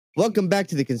Welcome back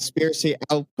to the Conspiracy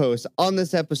Outpost. On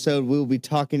this episode, we will be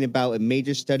talking about a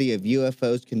major study of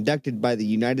UFOs conducted by the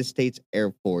United States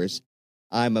Air Force.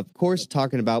 I'm, of course,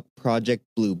 talking about Project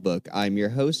Blue Book. I'm your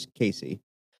host, Casey.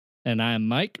 And I'm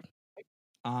Mike.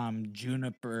 I'm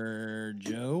Juniper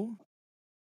Joe.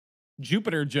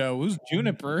 Jupiter Joe. Who's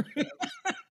Juniper?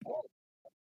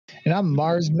 And I'm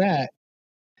Mars Matt.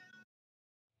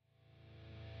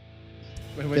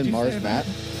 Then Mars Matt?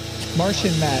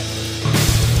 Martian Matt.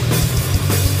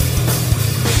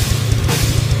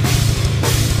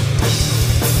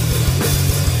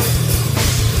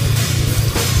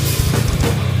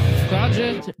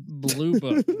 Project Blue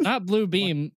Book. Not Blue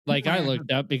Beam, like I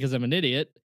looked up because I'm an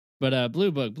idiot, but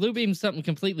Blue Book. Blue Beam's something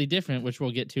completely different, which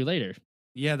we'll get to later.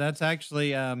 Yeah, that's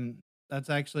actually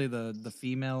the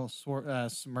female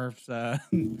Smurfs.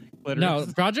 No,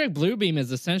 Project Blue Beam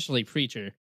is essentially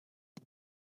Preacher.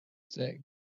 Sick.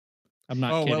 I'm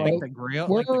not kidding. Well, like the Grail.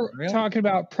 We're like the Grail? talking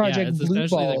about Project it's Blue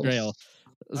essentially Balls. the Grail.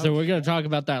 So we're gonna talk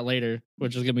about that later,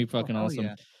 which is gonna be fucking awesome.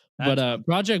 Yeah. But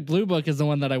Project Blue Book is the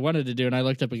one that I wanted to do, and I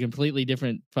looked up a completely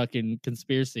different fucking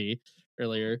conspiracy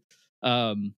earlier.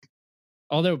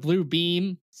 Although Blue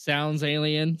Beam sounds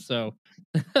alien, so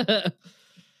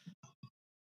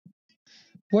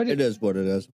What It is what it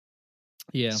is.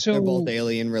 yeah. So They're both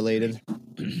alien related.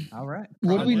 All right.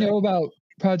 what do we know about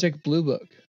Project Blue Book?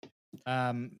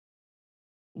 Well,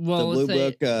 The Blue let's say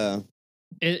Book,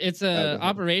 it's go a ahead.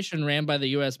 operation ran by the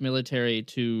U.S. military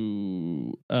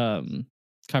to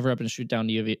cover up and shoot down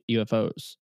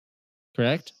UFOs.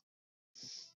 Correct?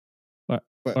 Or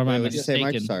am I what'd you say,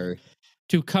 Mike? mistaken? Sorry.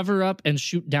 To cover up and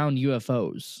shoot down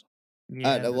UFOs.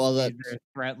 Yeah, well, their that's-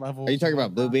 threat level. Are you talking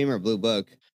about Blue Beam or Blue Book?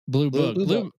 Blue Book. Blue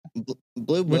Blue.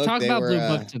 Blue Book. We're talking they about were,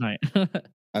 Blue Book tonight.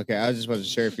 Okay, I just wasn't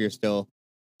sure if you're still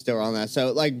on that.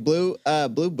 So, like Blue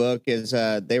Book is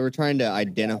they were trying to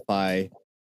identify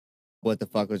what the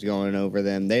fuck was going over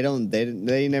them. They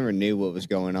never knew what was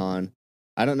going on.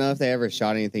 I don't know if they ever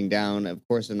shot anything down. Of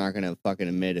course, they're not going to fucking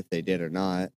admit if they did or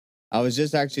not. I was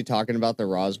just actually talking about the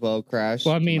Roswell crash.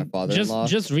 Well, I to my mean, father-in-law.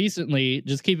 just recently,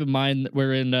 just keep in mind that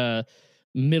we're in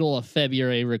middle of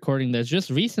February recording this. Just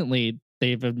recently,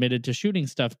 they've admitted to shooting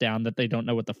stuff down that they don't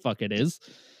know what the fuck it is.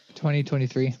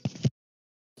 2023.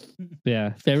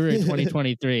 Yeah, February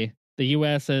 2023. The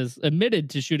U.S. has admitted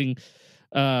to shooting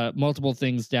multiple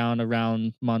things down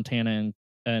around Montana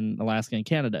and Alaska and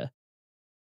Canada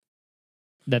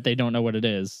that they don't know what it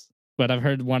is. But I've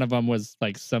heard one of them was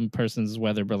like some person's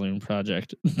weather balloon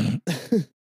project.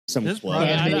 Some This club.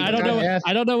 project- I don't know.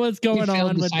 I don't know what's going He failed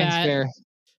on the with science that. fair.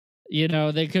 You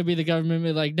know, they could be the government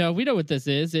be like, no, we know what this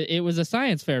is. It was a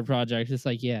science fair project. It's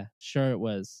like, yeah, sure it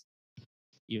was.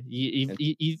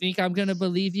 You think I'm gonna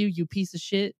believe you, you piece of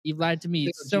shit? You've lied to me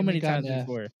Little so many Jimmy times got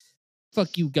before.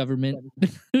 Fuck you, government.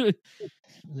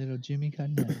 Little Jimmy got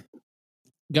nut.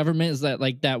 Government is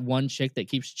that one chick that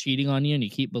keeps cheating on you and you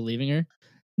keep believing her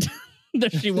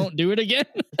that she won't do it again.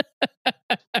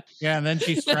 Yeah, and then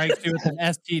she strikes you with an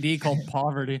STD called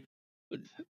poverty.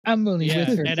 I'm only Yeah,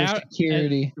 with her and for out-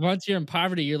 security. Once you're in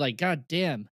poverty, you're like, God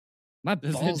damn, my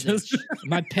Is it balls just- itch.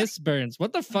 My piss burns.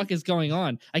 What the fuck is going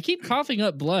on? I keep coughing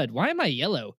up blood. Why am I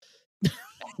yellow?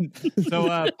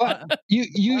 So, But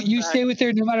you stay with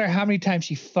her no matter how many times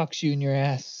she fucks you in your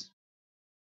ass.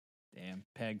 damn,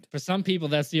 pegged. For some people,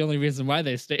 that's the only reason why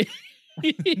they stay.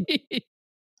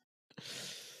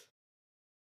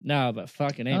 No, but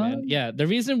fucking A, man. Yeah, the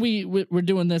reason we're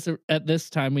doing this at this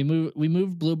time, we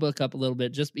moved Blue Book up a little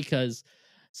bit just because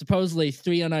supposedly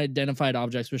 3 unidentified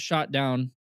objects were shot down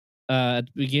at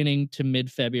the beginning to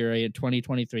mid-February in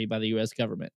 2023 by the U.S.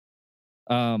 government.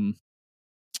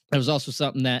 There was also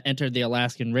something that entered the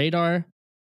Alaskan radar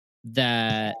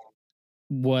that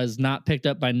was not picked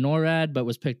up by NORAD, but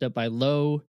was picked up by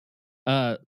low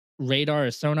radar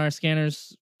or sonar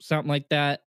scanners, something like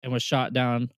that, and was shot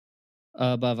down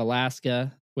above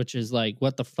Alaska, which is like,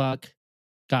 what the fuck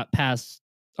got past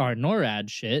our NORAD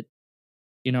shit,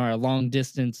 our long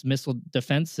distance missile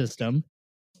defense system.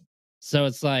 So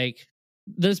it's like,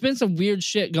 there's been some weird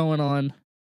shit going on.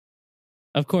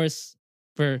 Of course,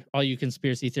 for all you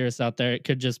conspiracy theorists out there, it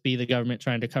could just be the government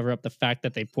trying to cover up the fact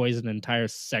that they poisoned an entire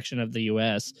section of the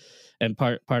US and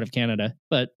part of Canada.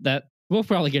 But that we'll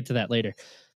probably get to that later.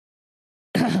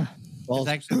 It's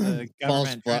actually the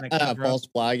government trying to cover up. false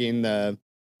flagging the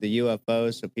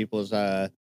UFOs, so people's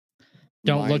Don't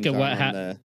look minds at what aren't on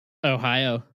happened.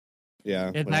 Ohio.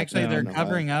 Yeah, It's what actually happened they're in Ohio.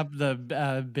 covering up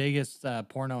the biggest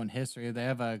porno in history. They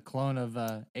have a clone of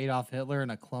Adolf Hitler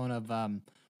and a clone of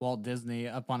Walt Disney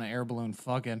up on an air balloon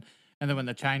fucking. And then when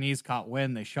the Chinese caught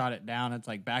wind, they shot it down. It's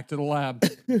like back to the lab.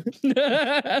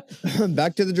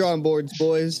 Back to the drawing boards,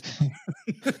 boys.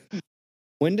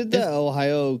 When did the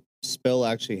Ohio spill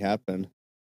actually happen?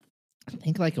 I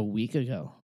think like a week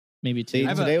ago, maybe 2. See,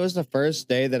 have a- today was the first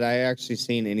day that I actually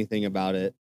seen anything about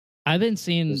it. I've been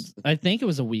seeing. Just- I think it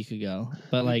was a week ago,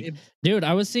 but like, It- dude,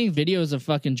 I was seeing videos of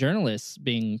fucking journalists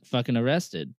being fucking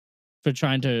arrested for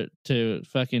trying to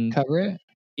fucking Cover it.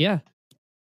 yeah.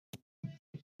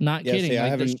 Not Yeah, kidding. see, I Like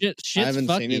the haven't- shit's I haven't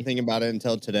seen fucky. anything about it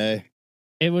until today.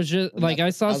 It was just And like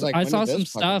I saw was like, I when saw did some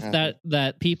this fucking stuff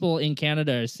that people in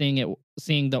Canada are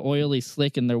seeing the oily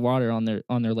slick in their water on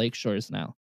their lake shores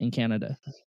now in Canada.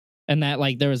 And that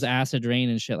like there was acid rain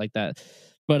and shit like that.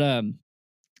 But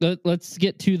let's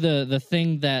get to the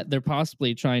thing that they're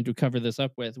possibly trying to cover this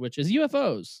up with, which is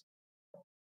UFOs.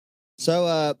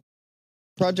 So,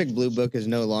 Project Blue Book is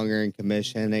no longer in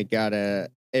commission. It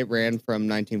ran from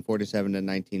 1947 to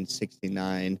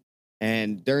 1969,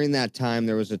 and during that time,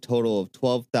 there was a total of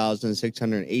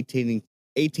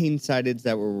 12,618 sightings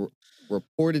that were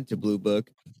reported to Blue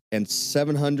Book, and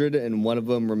 701 of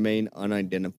them remain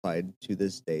unidentified to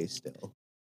this day. Still,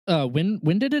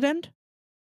 When did it end?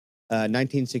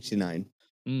 1969.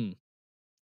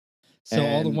 So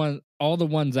And- all the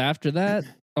ones after that,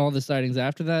 all the sightings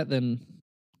after that, then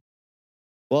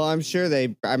Well, I'm sure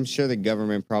the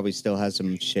government probably still has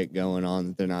some shit going on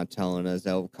that they're not telling us.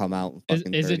 They'll come out in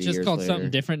fucking is it 30 just years called later.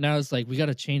 something different now? It's like we got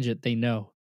to change it. They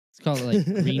know. It's called like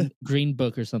green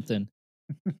book or something.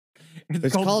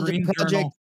 It's called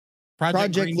the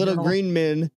Project Green Little Journal. Green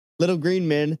Men. Little Green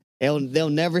Men. They'll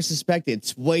never suspect it.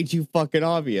 It's way too fucking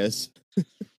obvious.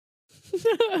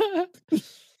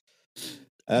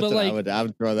 That's what like, I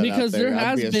would throw that because out there. there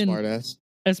I'd be has a been- smartass.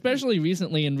 Especially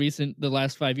recently in the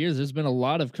last 5 years, there's been a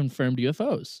lot of confirmed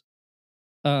UFOs.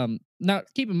 Now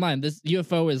keep in mind this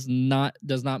UFO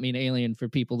does not mean alien for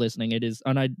people listening. It is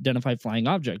unidentified flying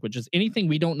object, which is anything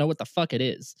we don't know what the fuck it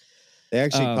is. They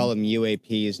actually call them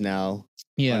UAPs now.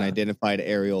 Yeah, Unidentified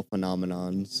aerial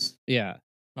phenomenons. yeah.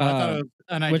 Well, I thought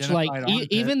it was Which like unidentified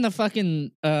armpit. even the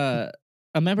fucking a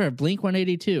member of Blink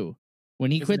 182 when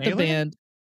he Is quit an the alien? band.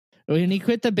 When he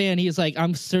quit the band, he's like,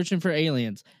 I'm searching for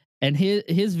aliens. And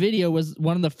his video was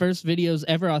one of the first videos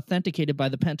ever authenticated by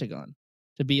the Pentagon.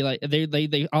 To be like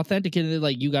they authenticated it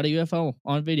like you got a UFO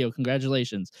on video,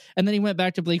 congratulations. And then he went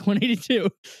back to Blink 182.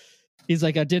 He's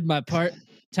like, I did my part.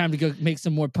 Time to go make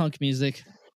some more punk music.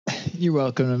 You're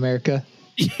welcome, America.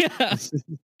 Yeah.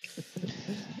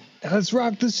 Let's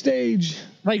rock the stage.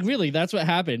 Like really, that's what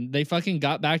happened. They fucking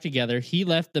got back together. He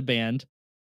left the band,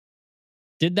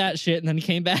 did that shit, and then he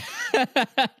came back.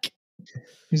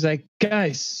 He's like,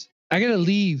 guys, I gotta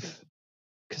leave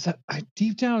because I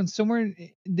deep down somewhere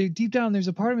there, deep down, there's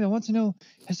a part of me that wants to know: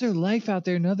 is there life out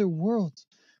there in other worlds?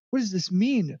 What does this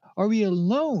mean? Are we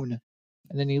alone?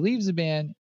 And then he leaves the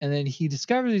band, and then he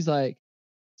discovers he's like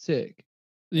sick.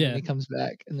 And Yeah. then he comes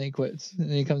back, and then he quits, and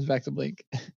then he comes back to Blink.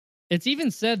 It's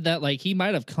even said that like he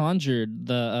might have conjured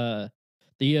the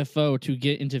UFO to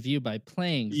get into view by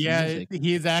playing some Yeah, music.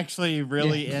 he's actually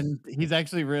really Yeah. he's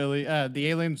actually really the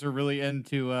aliens are really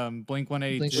into Blink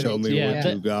 182. Show me Yeah, what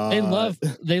that- you got.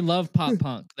 They love pop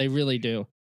punk. They really do.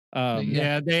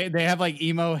 Yeah, they have like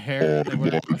emo hair. They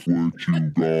wear-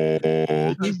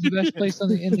 He's the best place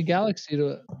in the galaxy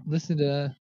to listen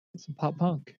to some pop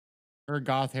punk. or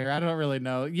goth hair. I don't really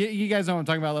know. You guys know what I'm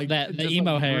talking about, like The just,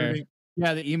 emo like, hair. brooding.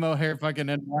 Yeah, the emo hair fucking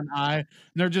in one eye. And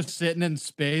they're just sitting in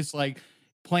space, like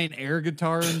playing air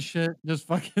guitar and shit. Just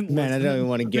fucking Man, I don't even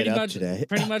want to get Pretty up much- today.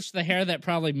 Pretty much the hair that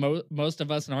probably most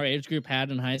of us in our age group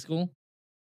had in high school.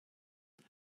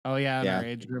 Oh yeah, in Yeah. our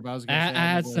age group. I was I, gonna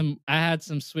I say had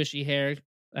some swishy hair.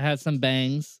 I had some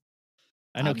bangs.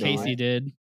 I know I know Casey it.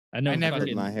 did. I know I never-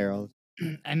 Flipping fucking, my hair all,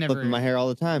 I never flipping my hair all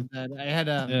the time. I had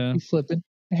yeah. Be flipping,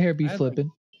 hair be I have, like,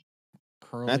 flipping.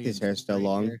 curly. Matthew's and hair's still straight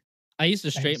long. hair. I used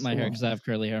to straighten Thanks my so hair long. because I have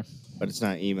curly hair. But it's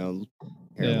not emo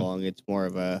hair Yeah. long. It's more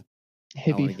of a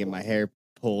I want to Hippie. get my hair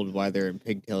pulled while they're in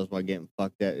pigtails while getting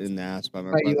fucked at in the ass by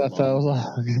my By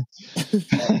brother-in-law.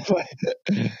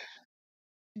 UFO.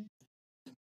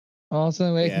 Also,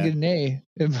 the way I Yeah. can get an A.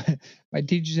 If my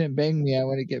teacher didn't bang me, I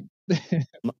want to get.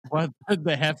 What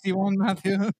the hefty one,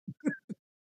 Matthew?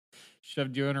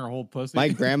 Shoved you in her whole pussy. My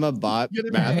grandma bought Get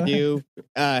it? Matthew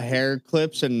hair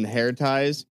clips and hair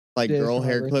ties, like Did girl for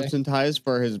my hair clips birthday. and ties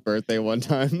for his birthday one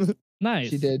time. Nice.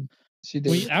 She did. She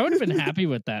did. I would have been happy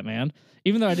with that, man.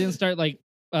 Even though I didn't start I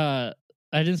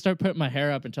didn't start putting my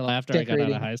hair up until after I got out of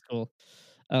Decorating. high school.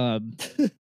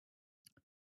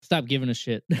 Stop giving a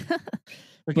shit.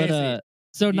 Okay, But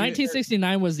so you-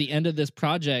 1969 was the end of this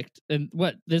project, and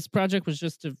what this project was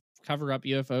just to cover up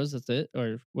UFOs. That's it,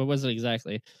 or what was it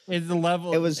exactly? it's the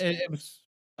level. It was- It was.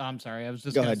 I'm sorry. I was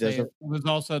just Go gonna ahead, say Joseph. it was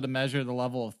also to measure the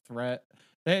level of threat.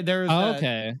 There's Oh,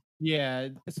 okay. Yeah.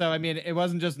 So I mean, it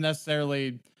wasn't just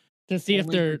necessarily To see if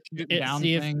only for they're shooting down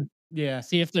see if thing. Yeah.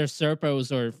 see if they're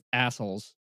serpos or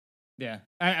assholes. Yeah.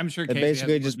 I'm sure They Casey has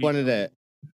basically more just wanted details. to.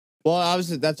 Well,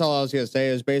 obviously, that's all I was gonna say.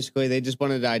 Is basically they just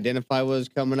wanted to identify what was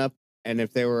coming up and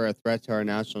if they were a threat to our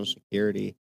national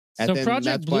security. And So then Project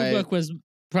that's Blue why. Book was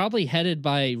probably headed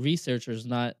by researchers,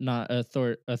 not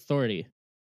authority.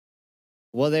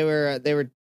 Well, they were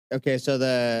okay. So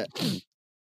Well, they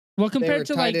were compared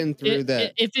to tied like in through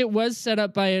the. if it was set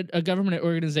up by a government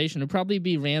organization, it'd probably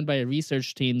be ran by a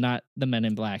research team, not the Men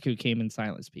in Black who came and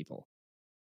silenced people,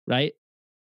 right?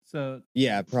 So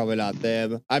Yeah, probably not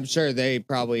them. I'm sure they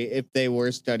probably, if they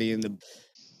were studying the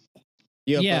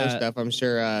UFO Yeah, stuff, I'm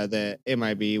sure the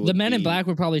MIB the would Men in be. Black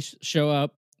would probably show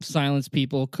up, silence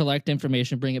people, collect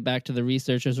information, bring it back to the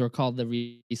researchers, or call the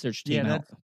research team out,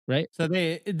 that's right? so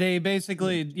they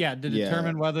basically to Yeah.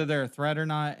 determine whether they're a threat or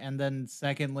not, and then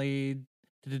secondly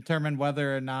to determine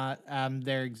whether or not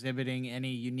they're exhibiting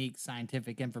any unique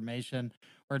scientific information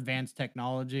or advanced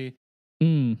technology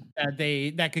Mm.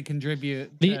 that could contribute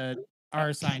The to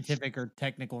our scientific or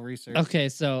technical research. Okay,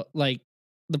 so like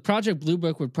the Project Blue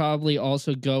Book would probably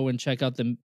also go and check out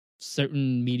the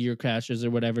certain meteor crashes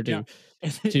or whatever Yeah. to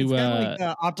It's to kind of like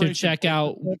uh to Operation check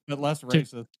out Paperclip, but less to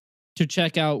racist. to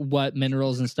check out what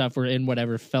minerals and stuff were in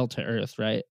whatever fell to Earth,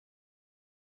 right?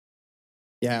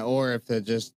 Yeah, or if they Oh,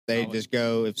 just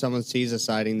go, if someone sees a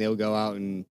sighting, they'll go out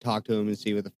and talk to them and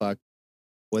see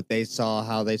what they saw,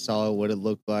 how they saw it, what it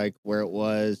looked like, where it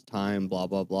was, time, blah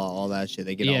blah blah, all that shit.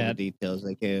 They get all Yeah, the details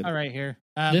they can. all right here.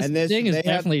 this And this thing is they have.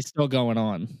 definitely still going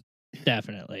on.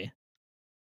 Definitely.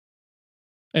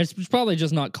 It's probably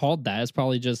just not called that. It's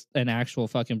probably just an actual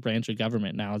fucking branch of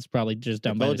government now. It's probably just I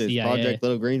done by the told you it's CIA. Project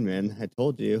Little Green Man. I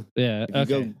told you. Yeah. If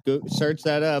you Okay. go search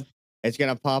that up, it's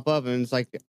gonna pop up, and it's like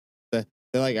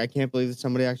they're like, I can't believe that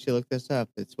somebody actually looked this up.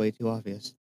 It's way too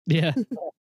obvious. Yeah.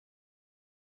 What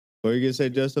were you gonna say,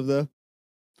 Joseph? Though.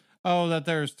 Oh, that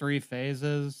there's 3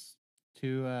 phases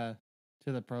to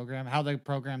the program. How the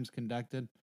program's conducted.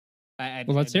 Well,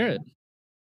 let's hear it.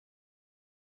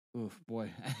 Oof, boy.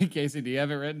 Casey, do you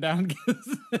have it written down?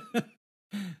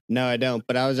 No, I don't.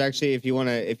 But I was actually, if you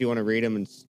wanna read them and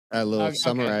a little Okay.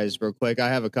 summarize real quick, I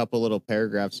have a couple little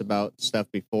paragraphs about stuff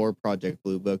before Project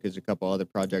Blue Book. There's a couple other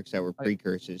projects that were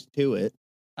precursors to it.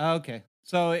 Okay.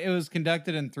 So it was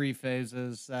conducted in 3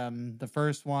 phases. The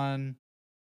first one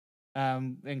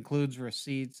includes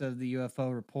receipts of the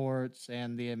UFO reports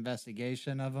and the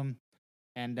investigation of them.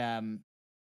 And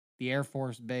the Air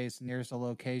Force base nearest the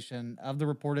location of the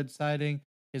reported sighting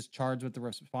is charged with the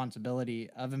responsibility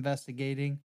of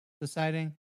investigating the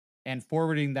sighting and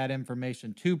forwarding that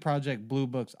information to Project Blue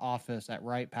Book's office at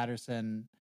Wright-Patterson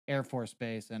Air Force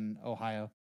Base in Ohio.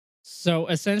 So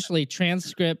essentially,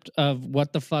 transcript of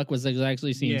what the fuck was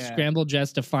exactly seen. Yeah. Scramble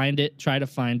just to find it, try to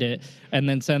find it, and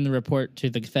then send the report to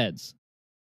the feds.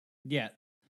 Yeah.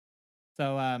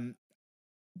 So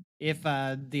if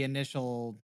the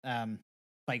initial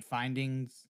like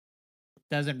findings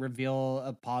doesn't reveal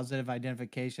a positive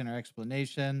identification or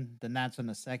explanation, then that's when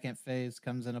the second phase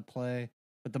comes into play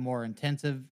with the more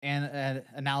intensive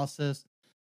analysis,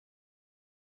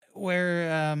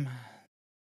 where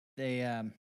they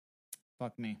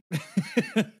fuck me.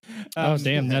 Oh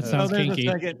damn, that so sounds there's kinky.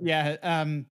 a second, yeah.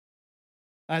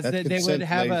 As That's they would consent,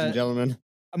 have ladies and gentlemen.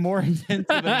 a more intensive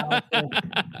analysis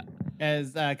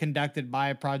as conducted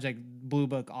by Project Blue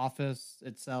Book office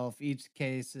itself. Each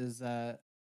case is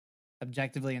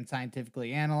objectively and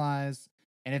scientifically analyzed,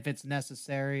 and if it's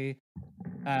necessary,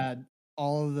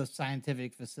 all of the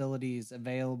scientific facilities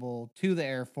available to the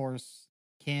Air Force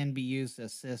can be used to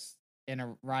assist in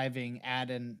arriving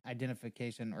at an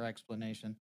identification or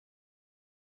explanation.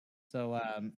 So,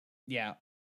 yeah,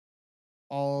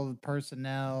 all the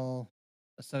personnel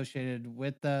associated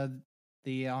with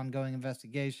the ongoing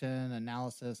investigation,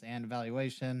 analysis, and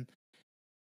evaluation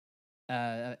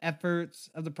efforts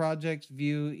of the projects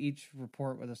view each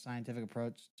report with a scientific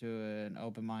approach to an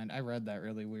open mind. I read that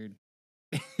really weird.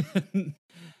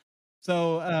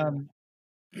 So,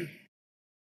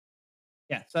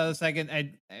 yeah. So the second,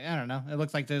 I don't know. It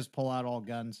looks like they just pull out all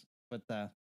guns with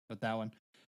that one.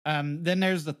 Then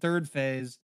there's the third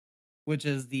phase, which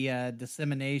is the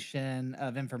dissemination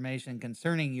of information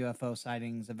concerning UFO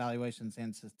sightings, evaluations,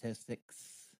 and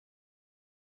statistics.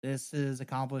 This is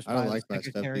accomplished I don't by like the that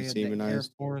stuff Secretary of the Air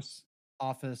demonized. Force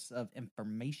Office of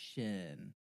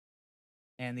Information.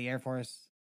 And the Air Force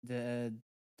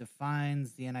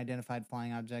defines the unidentified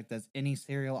flying object as any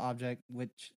serial object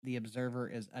which the observer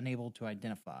is unable to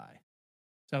identify.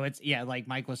 So it's, yeah, like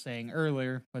Mike was saying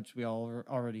earlier, which we all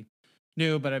already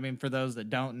knew, but I mean, for those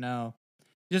that don't know,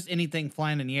 just anything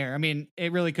flying in the air. I mean,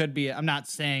 it really could be. I'm not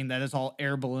saying that it's all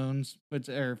air balloons, which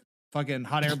are fucking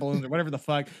hot air balloons or whatever the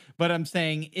fuck. But I'm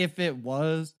saying if it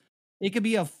was, it could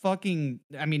be a fucking.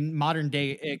 I mean, modern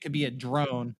day, it could be a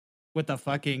drone with a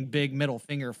fucking big middle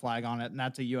finger flag on it, and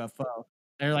that's a UFO.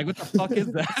 They're like, what the fuck is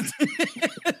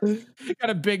that? Got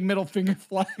a big middle finger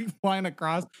flag flying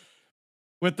across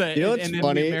with the You know what's and in the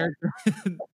funny?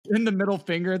 American in the middle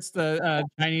finger, it's the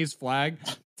Chinese flag.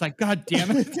 It's like, God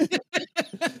damn it.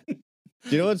 Do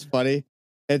you know what's funny?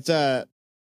 It's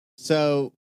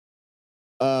so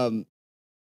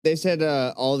they said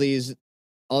all these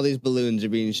balloons are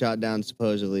being shot down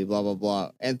supposedly, blah blah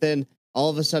blah, and then all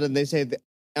of a sudden they say that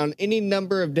on any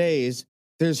number of days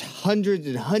there's hundreds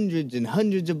and hundreds and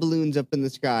hundreds of balloons up in the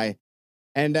sky,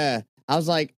 and I was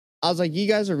like, you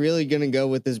guys are really gonna go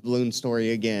with this balloon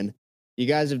story again? You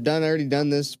guys have already done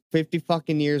this 50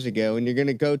 fucking years ago, and you're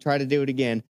gonna go try to do it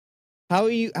again. How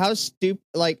stupid,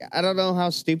 like, I don't know how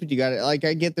stupid you got it. Like,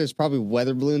 I get there's probably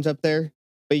weather balloons up there,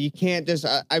 but you can't just,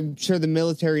 I'm sure the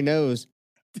military knows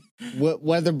what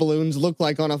weather balloons look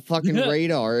like on a fucking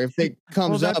radar. If it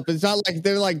comes up, it's not like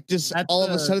they're like just all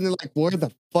of a sudden they're like, where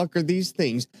the fuck are these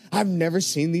things? I've never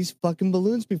seen these fucking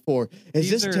balloons before. Is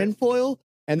this tinfoil?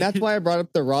 And that's why I brought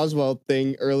up the Roswell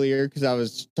thing earlier, because I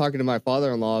was talking to my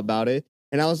father-in-law about it.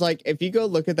 And I was like, if you go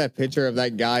look at that picture of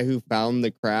that guy who found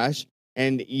the crash,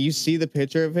 and you see the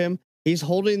picture of him, he's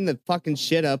holding the fucking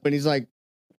shit up, and he's like,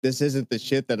 this isn't the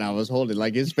shit that I was holding.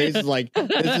 Like, his face is like,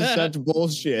 this is such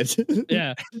bullshit.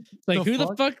 Yeah. Like, who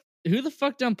the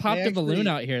fuck done popped a balloon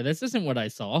out here? This isn't what I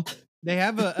saw. They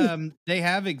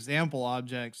have example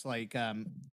objects like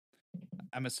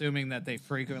I'm assuming that they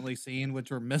frequently seen, which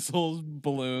were missiles,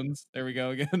 balloons. There we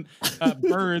go again.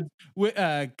 Birds,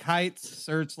 kites,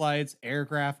 searchlights,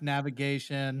 aircraft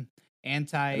navigation,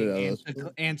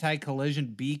 anti-collision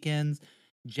beacons,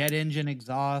 jet engine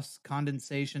exhausts,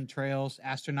 condensation trails,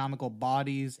 astronomical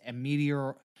bodies, and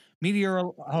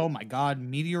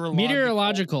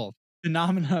meteorological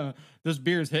phenomena. This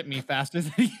beer's hit me faster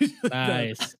than it usually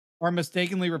does. Are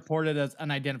mistakenly reported as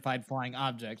unidentified flying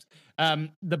objects.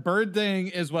 The bird thing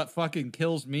is what fucking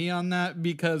kills me on that,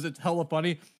 because it's hella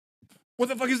funny. What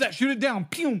the fuck is that? Shoot it down.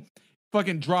 Pew!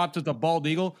 Fucking drops at the bald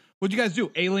eagle. What'd you guys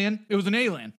do? Alien? It was an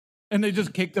alien. And they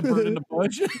just kicked the bird in the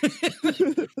bush.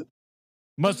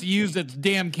 Must have used its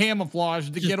damn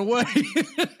camouflage to get away.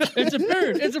 It's a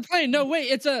bird. It's a plane. No, wait.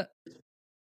 It's a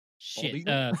shit.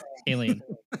 Alien.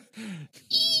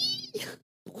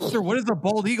 Sir, what is a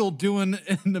bald eagle doing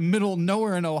in the middle of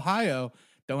nowhere in Ohio?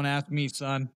 Don't ask me,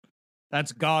 son.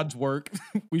 That's God's work.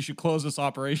 We should close this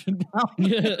operation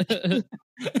down.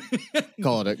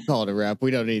 Call it a wrap.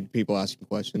 We don't need people asking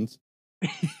questions.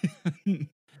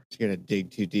 Just gonna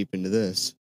dig too deep into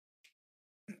this.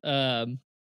 So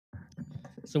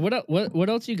what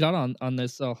else you got on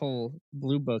this whole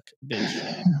blue book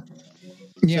bitch?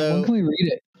 Yeah, when can we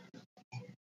read it?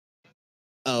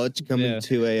 Oh, it's coming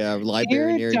to a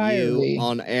library near you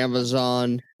on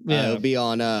Amazon. It'll be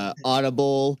on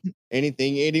Audible,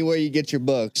 anywhere you get your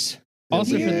books.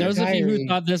 Also, for those of you who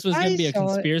thought this was going to be a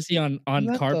conspiracy on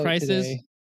car prices,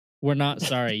 we're not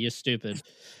sorry. You're stupid.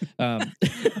 Show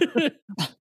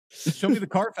me the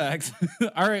Carfax.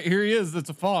 All right, here he is.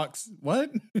 That's a fox. What?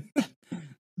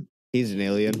 He's an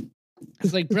alien.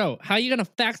 It's like, bro, how you gonna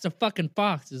fax a fucking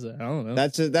fox? Is it? I don't know.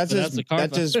 That's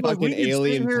his fucking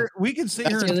alien. We can sit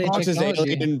here and talk. His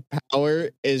alien power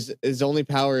is his only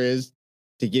power is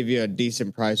to give you a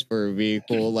decent price for a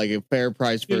vehicle, like a fair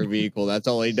price for a vehicle. That's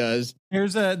all he does.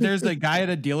 There's a guy at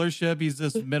a dealership. He's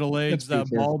this middle-aged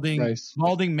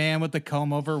balding man with the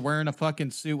comb over, wearing a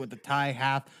fucking suit with the tie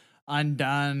half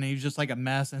undone. He's just like a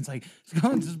mess, and it's like,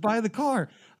 just buy the car.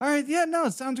 All right, yeah, no,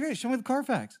 it sounds great. Show me the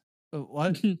Carfax.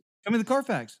 What? Show me the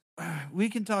Carfax. We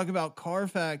can talk about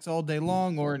Carfax all day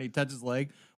long. Or, and he touches his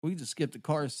leg. We can just skip the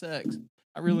car sex.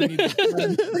 I really need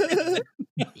to.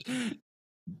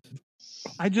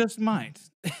 I just might.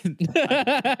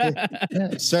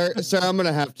 Sir, I'm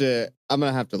gonna have to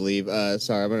leave.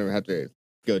 Sorry, I'm gonna have to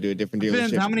go do a different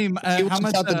dealership. How much?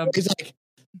 He's like,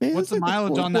 what's the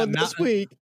mileage on that this week?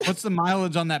 What's the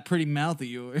mileage on that pretty mouth of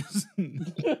yours?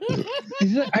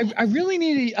 I really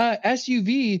need a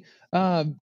SUV.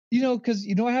 Because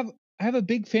I have a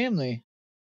big family.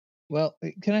 Well,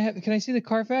 can I see the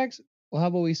Carfax? Well, how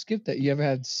about we skip that? You ever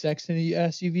had sex in a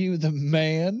SUV with a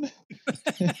man?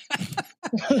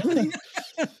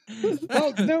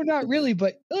 Well, no, not really,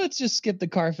 but let's just skip the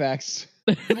Carfax.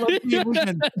 Let's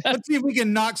see if we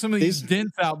can knock some of these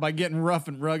dents out by getting rough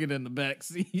and rugged in the back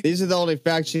seat. These are the only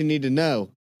facts you need to know.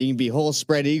 You can be whole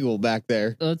spread eagle back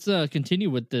there. Let's continue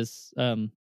with this.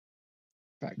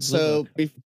 So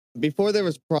before there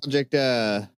was Project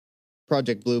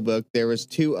Blue Book, there was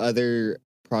 2 other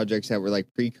projects that were like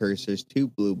precursors to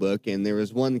Blue Book, and there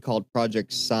was one called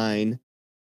Project Sign,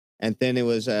 and then it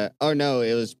was it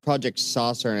was Project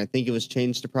Saucer, and I think it was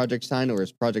changed to Project Sign, or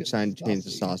was Project Sign changed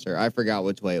to Saucer? I forgot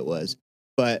which way it was,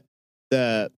 but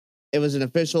it was an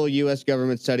official U.S.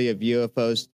 government study of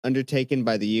UFOs undertaken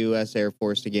by the U.S. Air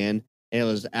Force again, and it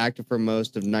was active for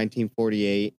most of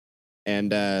 1948.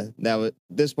 And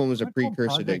this one was a What's it called?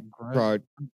 precursor to Project Grudge?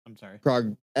 I'm sorry.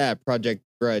 Project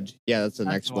Grudge. Yeah, that's the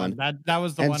That's next the one. That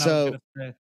was the And one I so was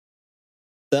gonna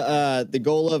say. the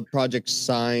goal of Project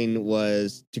Sign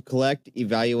was to collect,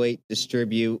 evaluate,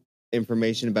 distribute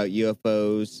information about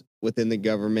UFOs within the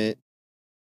government,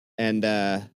 and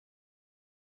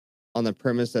on the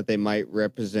premise that they might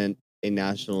represent a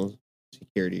national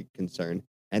security concern.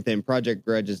 And then Project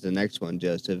Grudge is the next one,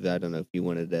 Joseph. I don't know if you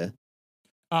wanted to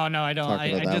Oh no, I don't. talk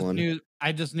about I that just one.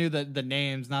 knew the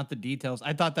names, not the details.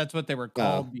 I thought that's what they were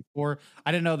called before.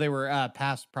 I didn't know they were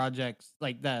past projects,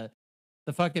 like the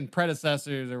fucking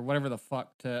predecessors or whatever the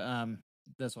fuck to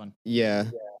this one. Yeah.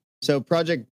 So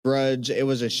Project Grudge, it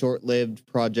was a short-lived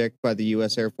project by the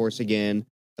U.S. Air Force again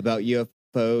about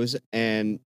UFOs,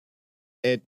 and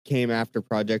it came after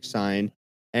Project Sign,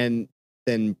 and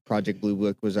then Project Blue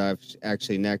Book was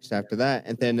actually next after that,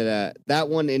 and then that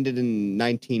one ended in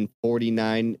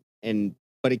 1949,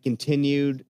 but it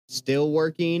continued still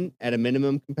working at a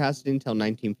minimum capacity until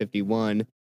 1951,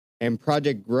 and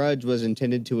Project Grudge was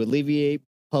intended to alleviate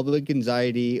public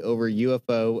anxiety over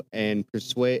UFO and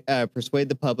persuade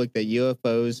the public that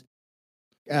UFOs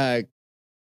uh,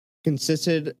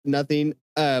 consisted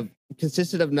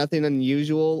of nothing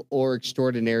unusual or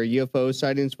extraordinary. UFO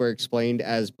sightings were explained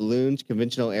as balloons,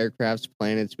 conventional aircrafts,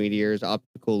 planets, meteors,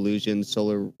 optical illusions,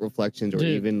 solar reflections, or Dude,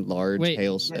 even large wait.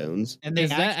 hailstones. And they Is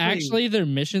that actually their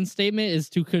mission statement? Is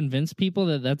to convince people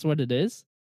that that's what it is?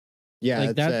 Yeah, Like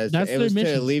it that- says that's it their was to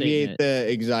mission alleviate statement.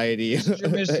 the anxiety, This is your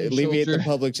mission, alleviate the soldier.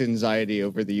 public's anxiety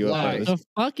over the Why? UFOs. The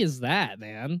fuck is that,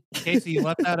 man? Casey, you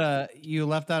left out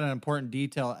an important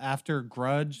detail. After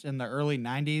Grudge in the early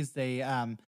 90s,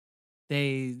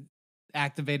 they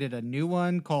activated a new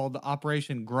one called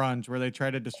Operation Grunge, where they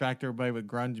try to distract everybody with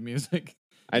grunge music.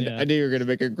 I knew you were gonna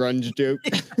make a grunge joke.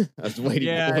 I was waiting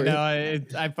Yeah, for I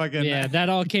it. know. I fucking Yeah, that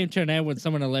all came to an end when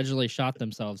someone allegedly shot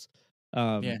themselves.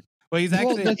 Yeah. Well, he's Well,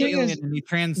 actually the an thing alien is, and he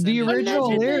transcended. the original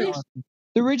Allegedly. lyrics.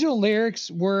 The original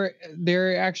lyrics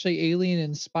they're actually alien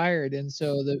inspired, and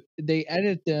so they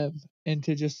edit them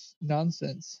into just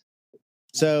nonsense.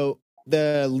 So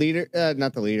the leader,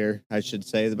 not the leader, I should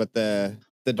say, but the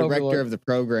director Overlord. of the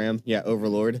program,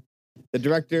 Overlord. The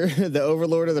director, the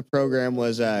overlord of the program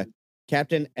was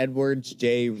Captain Edwards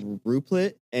J.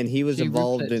 Ruppelt, and he was J.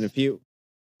 involved Ruppelt. in a few.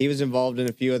 He was involved in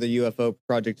a few other UFO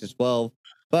projects as well.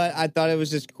 But I thought it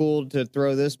was just cool to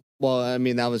throw this. Well, I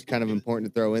mean, that was kind of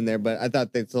important to throw in there, but I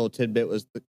thought this little tidbit was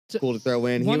cool to throw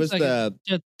in. He One was second.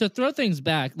 to throw things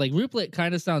back, like Ruppelt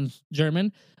kind of sounds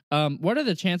German. What are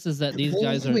the chances that these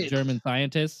guys are Ruppelt. German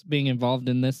scientists being involved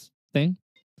in this thing?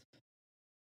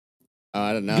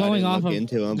 I don't know. Going I off didn't look of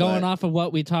into him, going but off of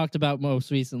what we talked about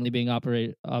most recently, being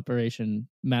Operation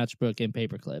Matchbook and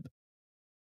Paperclip.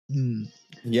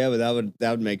 yeah, but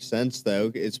that would make sense though,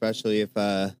 especially if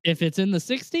it's in the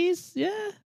 60s, yeah,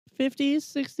 50s,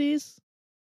 60s.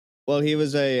 well, he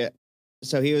was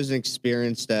an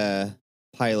experienced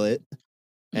pilot,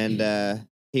 and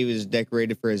he was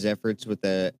decorated for his efforts with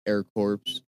the Air Corps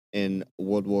in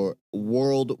World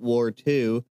War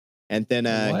II, and then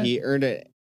What? he earned a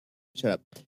shut up.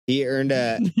 He earned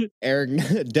a Air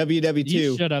WW2.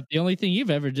 You shut up. The only thing you've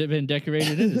ever been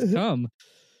decorated in is cum.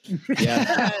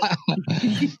 Yeah,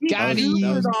 Got That him.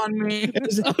 was- on me. it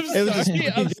was I'm a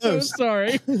sorry. I'm spooky so ghost.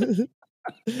 sorry.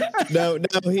 no,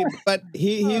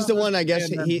 he's the one. I guess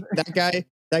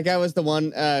that guy was the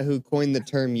one who coined the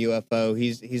term UFO.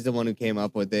 He's the one who came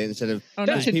up with it instead of Oh,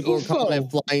 That's nice. an people were calling it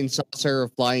UFO. flying saucer or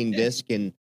flying disc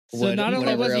and So not only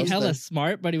whatever was he else hella the-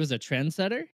 smart, but he was a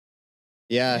trendsetter.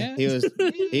 Yeah, he was.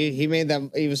 He made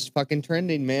that. He was fucking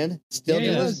trending, man. Still Yeah,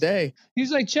 to he this was. day.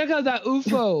 He's like, check out that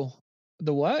UFO.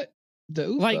 The what? The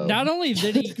UFO. Like, not only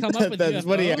did he come up with That's UFO,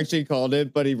 what he actually called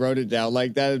it, but he wrote it down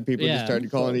like that, and people Yeah. just started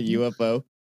calling it UFO.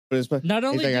 But it's not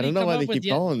only he's like, did I he don't know come why up they with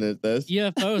keep calling it this.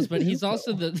 UFOs, but he's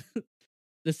also the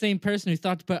same person who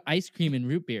thought to put ice cream in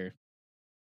root beer.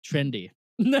 Trendy.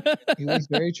 He was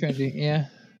very trendy. Yeah.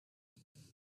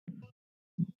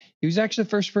 He was actually the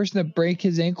first person to break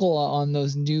his ankle on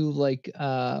those new, like,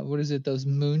 what is it? Those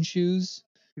moon shoes?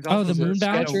 He's Oh, also the moon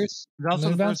bounce? Skechers? He's also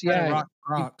Moon the bounce? first guy to Yeah. rock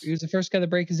Crocs. He was the first guy to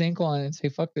break his ankle on it and say,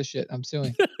 fuck this shit. I'm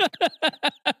suing.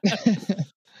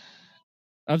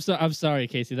 I'm sorry,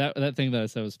 Casey. That thing that I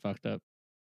said was fucked up.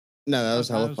 No, that was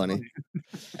hella funny.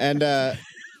 And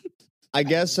I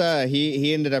guess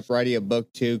he ended up writing a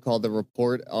book too called "The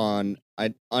Report on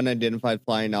Unidentified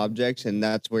Flying Objects," and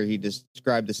that's where he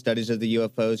described the studies of the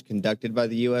UFOs conducted by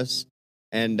the U.S.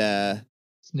 And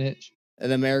Snitch.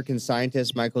 an American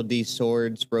scientist, Michael D.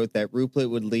 Swords, wrote that Rupert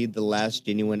would lead the last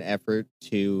genuine effort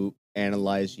to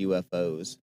analyze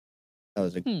UFOs. That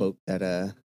was a quote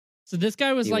that So this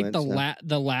guy was he like went,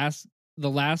 the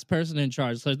last person in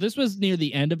charge. So this was near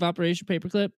the end of Operation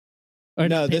Paperclip. Or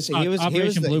no, not, this he was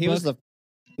Operation Blue Book?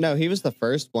 he was the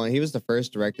first one. He was the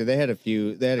first director. They had a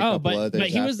couple others. But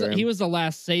he was the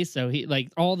last say so. He like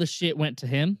all the shit went to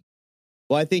him.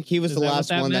 Well, I think he was Is the that what last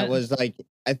that one that meant? was like.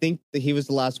 I think that he was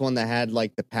the last one that had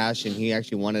like the passion. He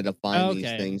actually wanted to find these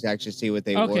Okay. things, actually see what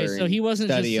they were. Okay, so and he wasn't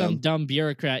just study some 'em. dumb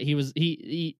bureaucrat. He was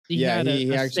he Yeah, had he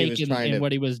a actually was stake trying in to-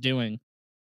 what he was doing.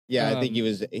 Yeah, I think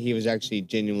Um, he was actually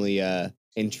genuinely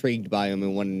intrigued by him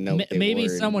and wanted to know what they Maybe were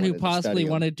and someone who wanted to study possibly 'em.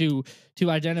 wanted to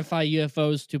identify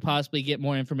UFOs to possibly get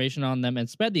more information on them and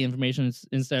spread the information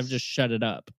instead of just shut it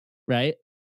up, right?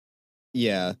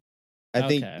 Yeah. I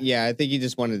think Okay. I think he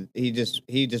just wanted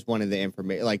the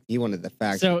information, like he wanted the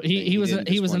facts. So of the thing. he was didn't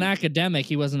he just was an wanna- academic.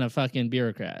 He wasn't a fucking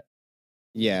bureaucrat.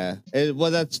 Yeah.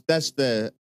 Well, that's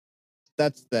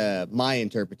my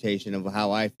interpretation of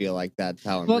how I feel like that's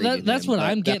how I'm Well, reading that's him, what but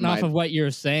I'm that getting off might- of what you're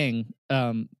saying.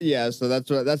 Yeah, so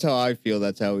that's how I feel.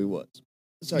 That's how he was.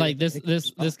 So Like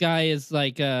this guy is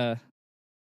like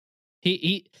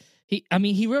he I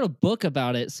mean he wrote a book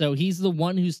about it, so he's the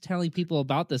one who's telling people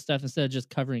about this stuff instead of just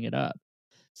covering it up.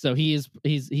 So he's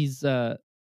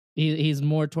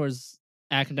more towards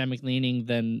academic leaning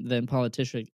than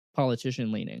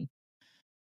politician leaning,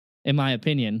 in my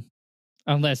opinion.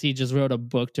 Unless he just wrote a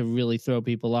book to really throw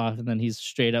people off, and then he's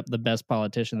straight up the best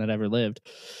politician that ever lived.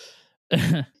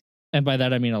 And by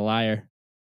that I mean a liar.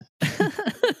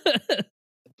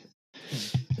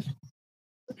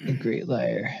 A great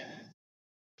liar.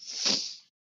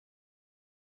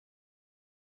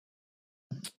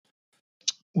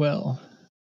 Well,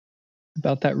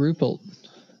 about that Rupert.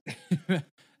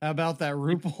 How about that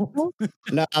Rupert?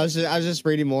 No, I was just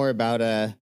reading more about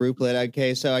Rupert.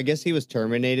 Okay, so I guess he was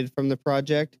terminated from the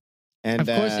project, and Of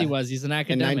course he was. He's an in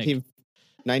academic.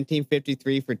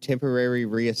 1953 for temporary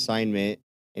reassignment,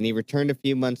 and he returned a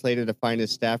few months later to find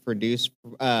his staff reduced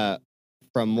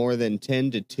from more than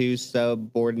 10 to 2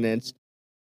 subordinates.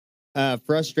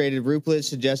 Frustrated, Rupert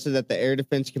suggested that the Air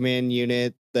Defense Command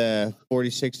Unit, the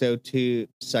 4602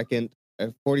 second,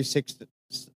 46,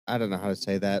 I don't know how to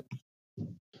say that,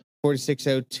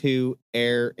 4602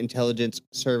 Air Intelligence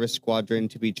Service Squadron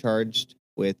to be charged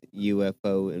with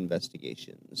UFO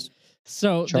investigations.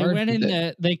 So they Charged went in with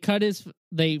there, they cut his,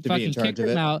 they be in fucking charge kicked of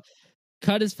him it. out,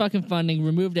 cut his fucking funding,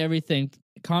 removed everything,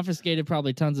 confiscated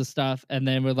probably tons of stuff, and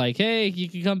then we're like, hey, you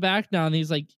can come back now. And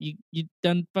he's like, you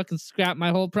done fucking scrapped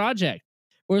my whole project.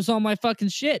 Where's all my fucking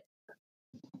shit?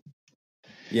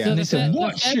 Yeah, So And the they said, Fed-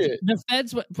 "What shit?" The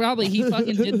feds probably he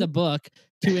fucking did the book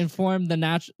to inform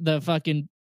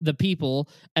the people,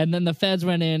 and then the feds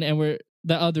went in and were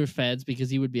the other feds,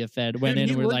 because he would be a fed, went Dude, in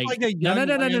he and were looked like, like a no, young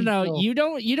no,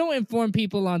 landfill. you don't inform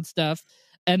people on stuff,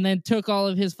 and then took all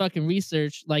of his fucking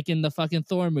research, like in the fucking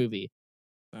Thor movie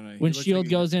when Shield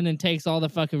goes in and takes all the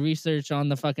fucking research on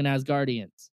the fucking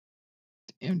Asgardians.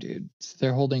 Damn, dude. So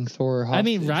they're holding Thor hostage. I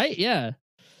mean, right? Yeah.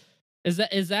 Is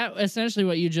that essentially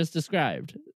what you just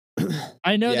described?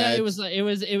 I know Yeah, that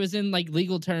it was in like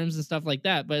legal terms and stuff like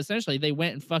that, but essentially they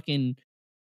went and fucking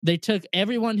they took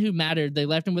everyone who mattered. They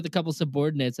left him with a couple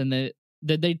subordinates, and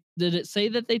did it say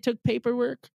that they took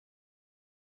paperwork?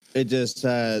 it just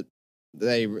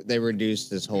they reduced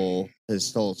his whole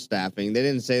staffing. They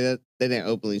didn't say that. They didn't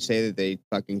openly say that they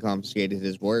fucking confiscated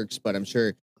his works, but I'm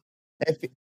sure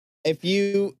if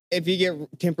you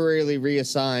get temporarily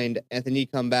reassigned and then you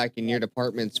come back and your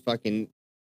department's fucking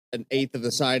an eighth of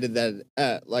the size of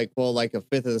that, like a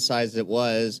fifth of the size it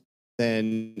was,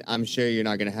 then I'm sure you're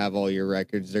not gonna have all your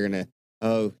records. They're gonna,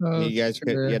 you guys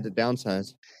sure. you had to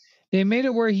downsize. They made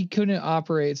it where he couldn't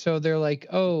operate, so they're like,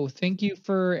 "Oh, thank you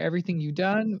for everything you've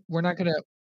done. We're not gonna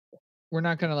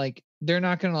like, they're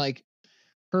not gonna like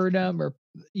hurt him or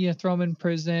throw him in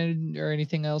prison or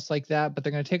anything else like that. But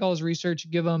they're gonna take all his research,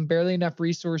 give him barely enough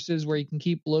resources where he can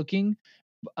keep looking,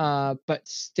 but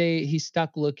he's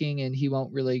stuck looking, and he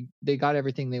won't really. They got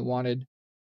everything they wanted.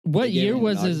 What They gave year him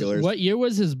was binoculars. What year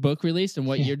was his book released, and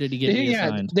what year did he get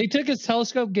reassigned? They took his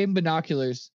telescope, gave him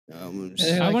binoculars. They're I like, want to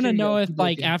 "Here you know go, if, keep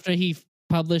like, looking." after he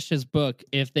published his book,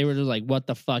 if they were just like, "What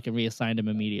the fuck," and reassigned him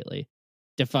immediately.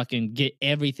 to fucking get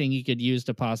everything he could use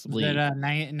to Is possibly. it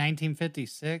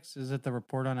 1956? Is it the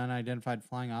report on unidentified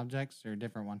flying objects or a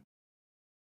different one?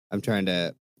 I'm trying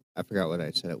to. I forgot what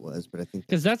I said it was, but I think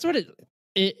Because that's what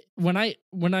it when I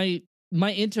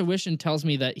my intuition tells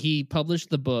me that he published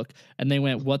the book and they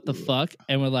went, what the fuck,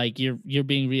 and were like, you're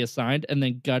being reassigned, and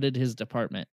then gutted his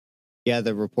department. Yeah,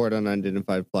 the report on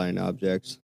unidentified flying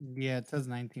objects. Yeah, it says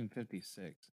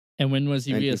 1956. And when was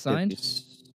he reassigned?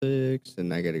 1956,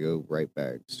 and I got to go right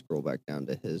back, scroll back down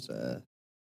to his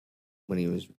when he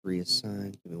was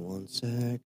reassigned. Give me one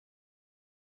sec.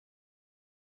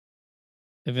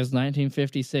 If it's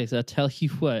 1956, I tell you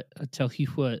what.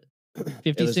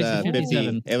 56 and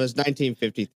 57. It was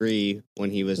 1953 when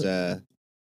he was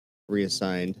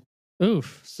reassigned.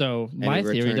 Oof. So And my he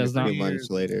theory returned does not. 3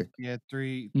 months later. Yeah,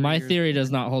 three My years theory later.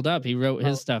 does not hold up. He wrote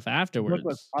his stuff The book afterwards.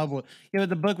 was published. Yeah, but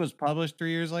the book was published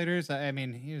 3 years later. So I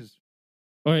mean, he was.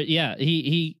 Or yeah,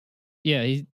 he yeah.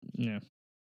 I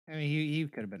mean, he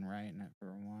could have been writing it for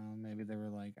a while. Maybe they were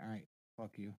like, "All right,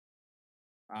 fuck you."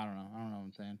 I don't know. I don't know what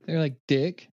I'm saying. They're like,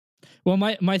 dick. Well,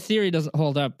 my theory doesn't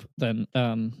hold up then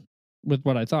with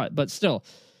what I thought, but still,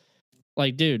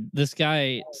 like, dude, this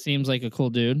guy seems like a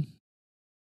cool dude.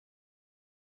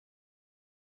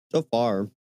 So far,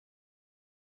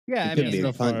 Yeah, he I could mean, be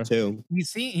so fun far. too.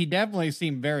 he definitely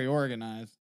seemed very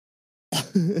organized.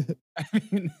 I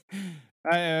mean,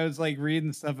 I was like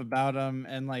reading stuff about him,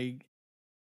 and like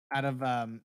out of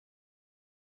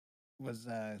was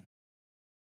I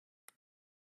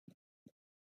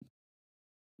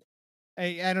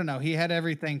don't know. He had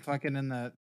everything fucking in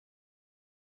the.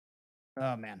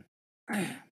 Oh man,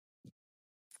 I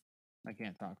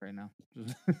can't talk right now.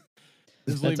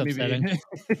 Just That's leave me be. upsetting.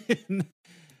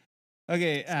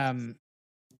 Okay.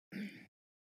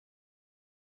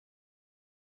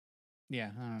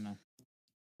 Yeah, I don't know.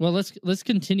 Well, let's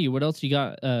continue. What else you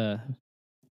got,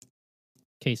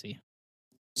 Casey?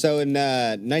 So in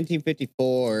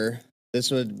 1954,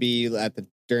 this would be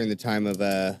during the time of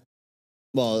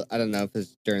well, I don't know if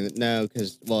it's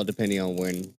because depending on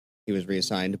when he was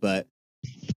reassigned, but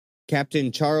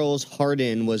Captain Charles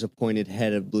Hardin was appointed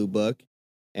head of Blue Book,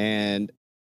 and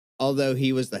although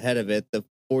he was the head of it, the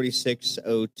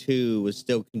 4602 was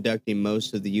still conducting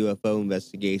most of the UFO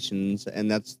investigations, and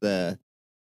that's the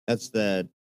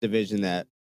division that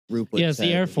Rupert Yeah, it's the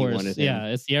said Air he Force. wanted him. Yeah,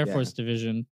 it's the Air Yeah. Force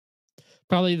division.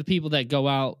 Probably the people that go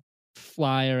out,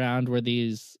 fly around where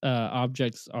these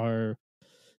objects are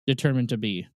determined to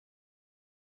be.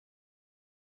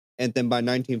 And then by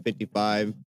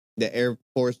 1955, the Air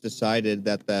Force decided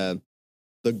that the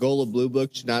goal of Blue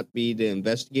Book should not be to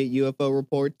investigate UFO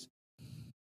reports,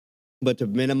 but to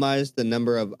minimize the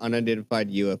number of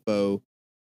unidentified UFO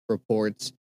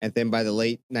reports. And then by the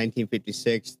late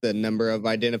 1956, the number of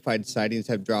identified sightings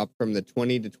have dropped from the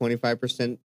 20 to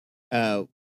 25%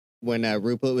 when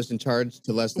Rupert was in charge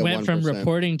to less than 1%. Went from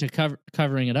reporting to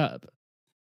covering it up.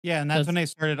 Yeah, and that's when they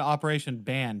started Operation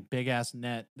Ban, big ass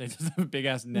net. They just have a big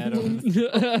ass net over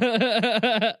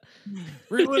the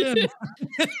reel it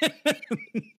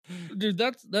in. Dude,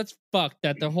 that's fucked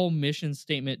that the whole mission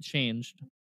statement changed.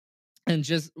 And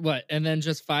just what? And then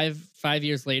just five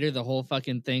years later, the whole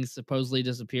fucking thing supposedly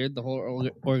disappeared. The whole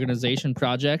organization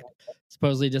project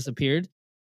supposedly disappeared.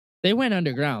 They went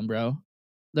underground, bro.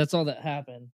 That's all that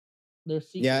happened. They're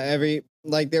secret. Yeah,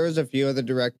 there was a few other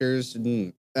directors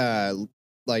and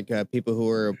people who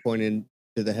were appointed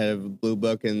to the head of Blue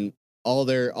Book, and all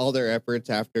their efforts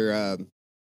after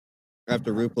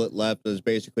Rupert left was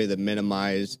basically to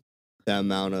minimize the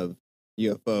amount of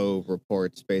UFO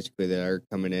reports basically that are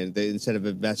coming in. Instead of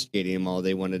investigating them all,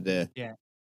 they wanted to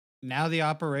Now the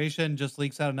operation just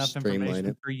leaks out enough streamline information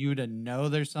it. for you to know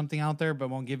there's something out there, but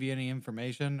won't give you any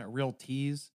information, a real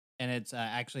tease. And it's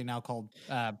actually now called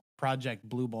Project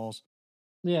Blue Balls.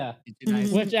 Yeah. It's a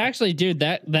nice- Which actually, dude,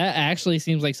 that actually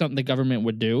seems like something the government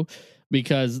would do,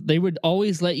 because they would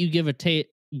always let you get a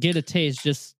taste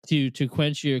just to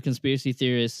quench your conspiracy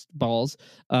theorist balls.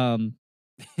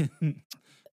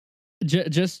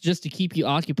 Just to keep you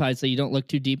occupied so you don't look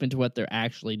too deep into what they're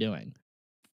actually doing.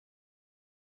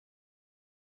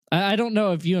 I don't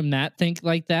know if you and Matt think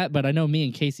like that, but I know me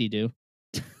and Casey do.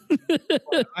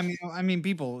 I mean,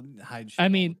 people hide shit. I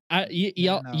mean,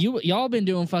 Yeah, y'all been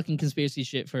doing fucking conspiracy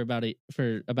shit for about a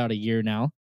year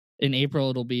now. In April,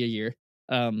 it'll be a year.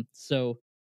 So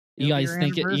you It'll be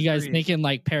guys your you guys anniversary. thinking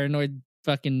like paranoid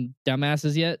fucking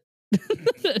dumbasses yet?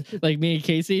 Like me and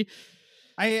Casey.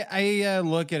 I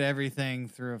look at everything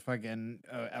through a fucking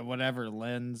whatever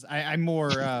lens. I'm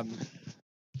more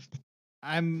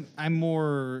I'm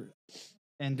more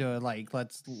into it, like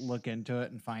let's look into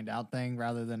it and find out thing,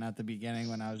 rather than at the beginning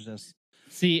when I was just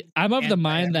See, I'm of the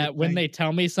mind that when anti-everything. they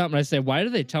tell me something, I say, "Why do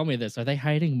they tell me this? Are they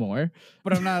hiding more?"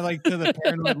 But I'm not like to the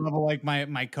paranoid level like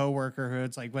my coworker who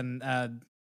it's like when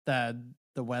the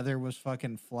weather was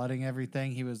fucking flooding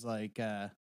everything. He was like,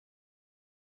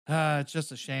 it's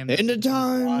just a shame that End some of people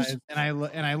times. lies.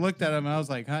 And I looked at him and I was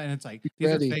like, huh? And it's like these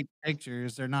Ready. are fake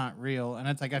pictures. They're not real. And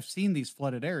it's like I've seen these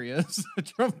flooded areas. I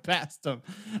drove past them,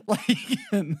 like.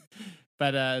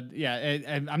 But yeah,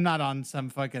 I'm not on some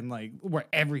fucking like where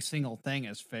every single thing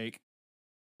is fake.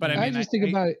 But I I mean, just think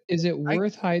about it. Is it I-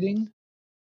 worth hiding?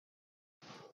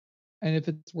 And if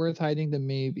it's worth hiding, then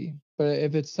maybe. But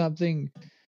if it's something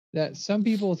that some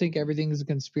people think everything is a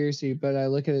conspiracy, but I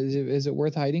look at it, is it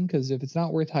worth hiding? Because if it's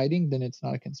not worth hiding, then it's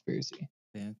not a conspiracy.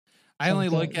 yeah. I only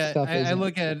look at Stuff I isn't.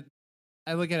 look at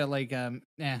I look at it like,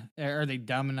 are they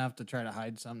dumb enough to try to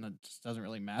hide something that just doesn't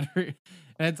really matter? And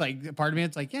it's like, part of me,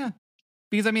 it's like, yeah,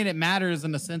 because I mean, it matters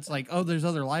in the sense like, oh, there's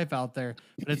other life out there,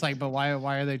 but it's like, but why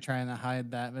are they trying to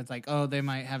hide that? It's like, oh, they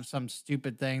might have some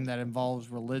stupid thing that involves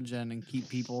religion and keep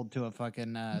people to a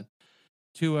fucking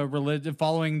to a religion,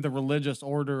 following the religious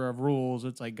order of rules.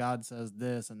 It's like God says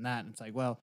this and that, and it's like,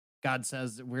 well, God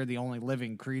says that we're the only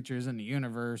living creatures in the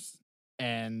universe,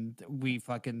 and we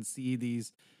fucking see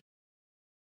these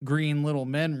green little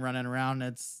men running around.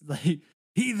 It's like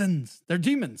heathens. They're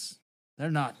demons. They're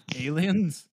not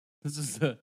aliens. This is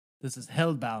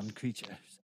hellbound creatures.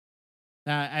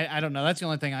 I don't know. That's the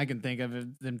only thing I can think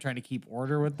of them trying to keep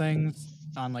order with things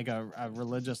on like a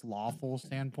religious lawful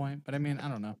standpoint. But I mean, I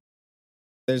don't know.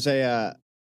 There's a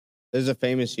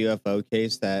famous UFO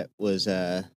case that was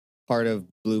part of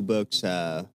Blue Book's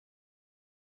I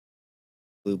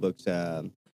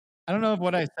don't know if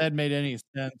what I said made any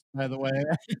sense, by the way.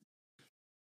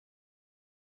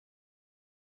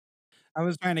 I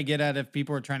was trying to get at if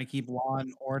people were trying to keep law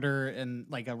and order in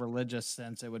like a religious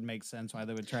sense, it would make sense why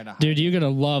they would try to hide Dude, it. you're gonna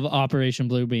love Operation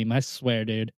Bluebeam. I swear,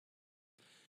 dude.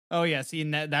 Oh yeah, see,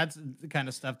 that's the kind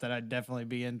of stuff that I'd definitely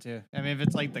be into. I mean, if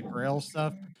it's like the grill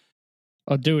stuff,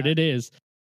 Oh, dude, it is.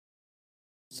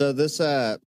 So this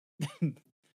this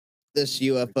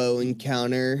UFO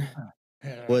encounter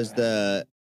was it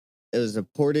was a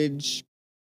Portage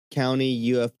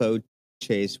County UFO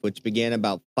chase, which began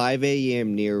about 5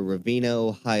 a.m. near Ravenna,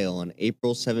 Ohio on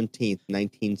April 17th,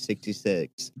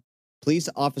 1966. Police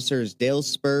officers Dale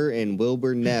Spur and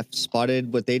Wilbur Neff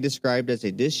spotted what they described as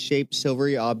a disc-shaped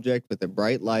silvery object with a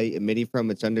bright light emitting from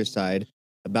its underside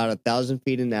about 1,000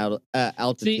 feet in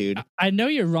altitude. See, I know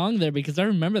you're wrong there because I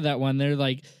remember that one. They're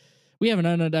like, we have an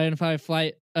unidentified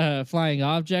flying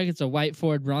object. It's a white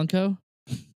Ford Bronco.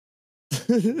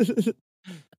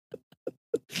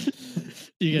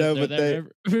 You guys No, know but that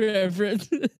reference?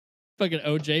 Fucking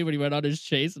OJ when he went on his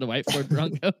chase in a white Ford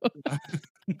Bronco.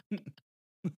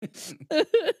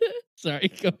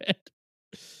 Sorry, go ahead.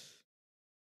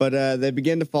 But they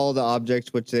began to follow the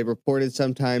objects, which they reported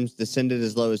sometimes descended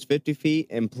as low as 50 feet,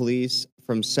 and police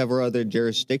from several other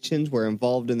jurisdictions were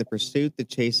involved in the pursuit. The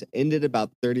chase ended about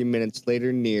 30 minutes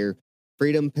later near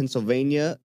Freedom,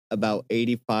 Pennsylvania, about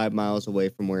 85 miles away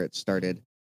from where it started.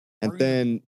 And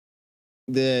then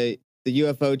the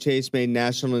UFO chase made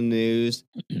national news.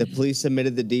 The police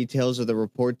submitted the details of the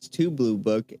reports to Blue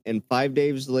Book, and 5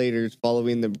 days later,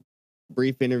 following the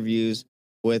brief interviews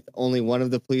with only one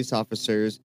of the police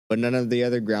officers, but none of the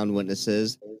other ground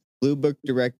witnesses, Blue Book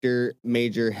director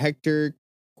Major Hector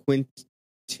Quintanilla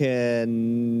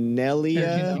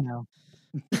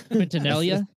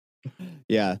Quintanilla?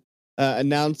 yeah,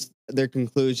 announced their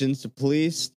conclusions to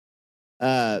police.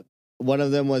 One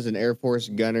of them was an Air Force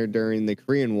gunner during the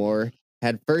Korean War,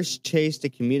 had first chased a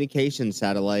communication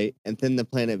satellite and then the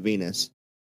planet Venus.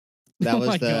 That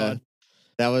was God.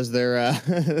 That was their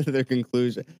their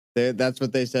conclusion. That's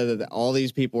what they said, that all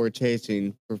these people were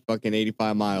chasing for fucking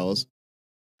 85 miles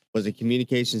was a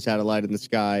communication satellite in the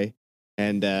sky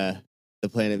and the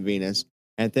planet Venus.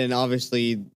 And then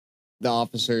obviously the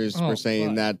officers were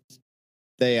saying that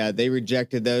they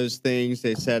rejected those things.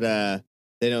 They said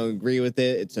they don't agree with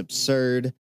it. It's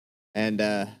absurd. And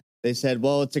they said,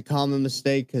 well, it's a common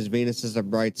mistake because Venus is a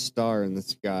bright star in the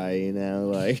sky, you know,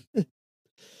 like.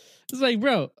 It's like,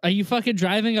 bro, are you fucking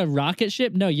driving a rocket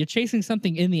ship? No, you're chasing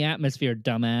something in the atmosphere,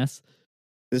 dumbass.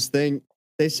 This thing,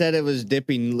 they said it was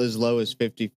dipping as low as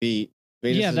 50 feet.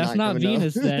 Venus yeah, that's not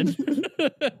Venus then.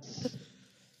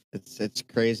 It's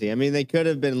crazy. I mean, they could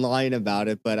have been lying about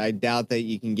it, but I doubt that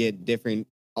you can get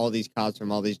all these cops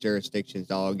from all these jurisdictions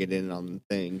to all get in on the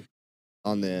thing.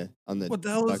 On the what the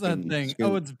hell is that thing? Scoop.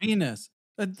 Oh, it's Venus.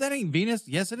 That ain't Venus.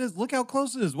 Yes, it is. Look how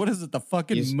close it is. What is it? The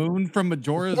fucking moon from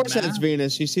Majora's Mask? Of course, Mask? it's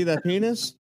Venus. You see that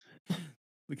penis?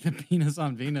 Look at the penis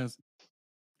on Venus.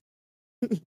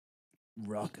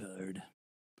 Rock hard.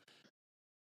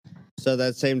 So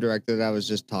that same director that I was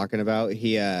just talking about,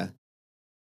 I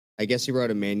guess he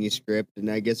wrote a manuscript, and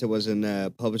I guess it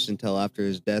wasn't published until after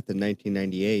his death in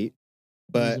 1998.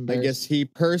 But I guess he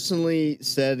personally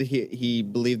said he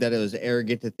believed that it was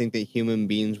arrogant to think that human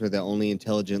beings were the only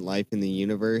intelligent life in the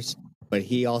universe. But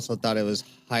he also thought it was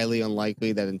highly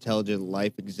unlikely that intelligent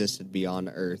life existed beyond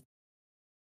Earth.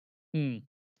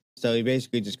 So he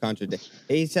basically just contradicts.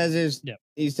 He says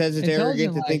he says it's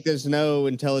arrogant to think there's no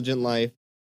intelligent life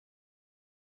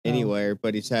anywhere,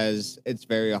 but he says it's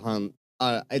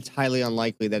it's highly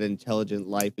unlikely that intelligent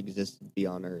life existed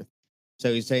beyond Earth.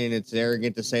 So he's saying it's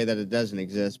arrogant to say that it doesn't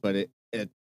exist, but it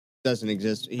doesn't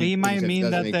exist. He might mean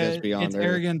that it's Earth.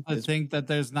 arrogant to think that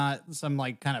there's not some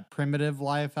like kind of primitive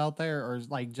life out there, or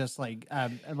like just like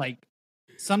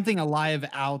something alive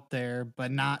out there,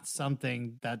 but not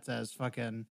something that's as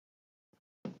fucking,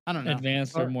 I don't know,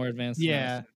 advanced or more advanced.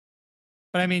 Yeah.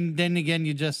 But I mean, then again,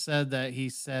 you just said that he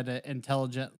said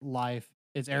intelligent life.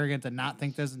 It's arrogant to not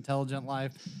think there's intelligent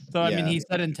life. So, I mean, he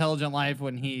said intelligent life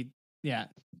when so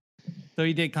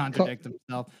he did contradict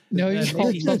himself. No, he just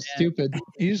called himself stupid.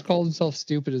 He just called himself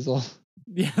stupid as well.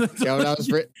 Yeah, when I was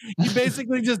he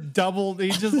basically just doubled. He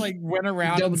just like went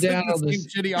around and said the same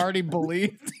shit he already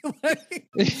believed.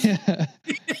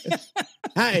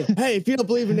 Hey, if you don't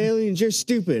believe in aliens, you're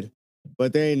stupid.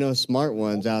 But there ain't no smart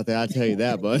ones out there. I'll tell you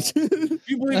that much. If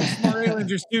you believe in smart aliens,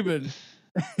 you're stupid.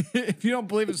 If you don't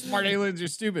believe in smart aliens, you're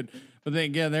stupid. But then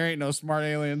again, there ain't no smart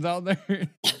aliens out there.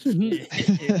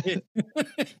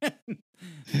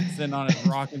 Sitting on his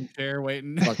rocking chair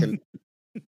waiting. Fucking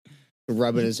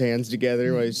rubbing his hands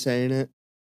together while he's saying it.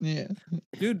 Yeah.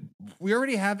 Dude, we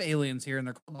already have aliens here and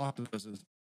they're called octopuses.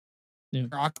 Yeah.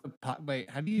 Octopi.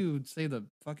 Wait, how do you say the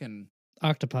fucking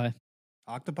octopi?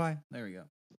 Octopi? There we go.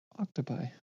 Octopi.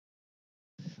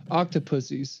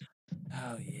 Octopussies.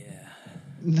 Oh yeah.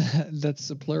 That's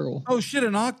the plural. Oh shit,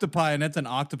 an octopi, and it's an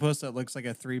octopus that looks like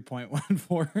a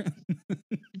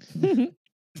 3.14.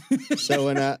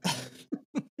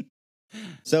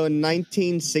 So in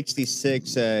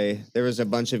 1966, there was a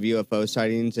bunch of UFO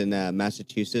sightings in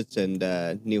Massachusetts and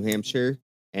New Hampshire,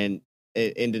 and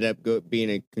it ended up being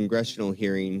a congressional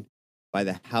hearing by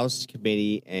the House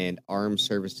Committee and Armed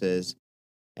Services.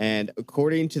 And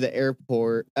according to the Air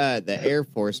Force, according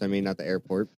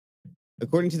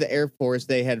to the Air Force,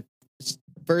 they had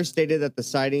first stated that the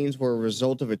sightings were a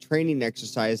result of a training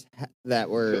exercise that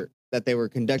they were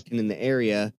conducting in the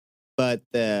area, but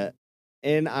the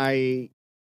NICAP,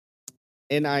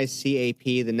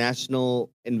 the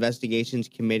National Investigations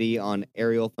Committee on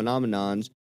Aerial Phenomenons,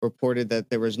 reported that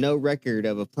there was no record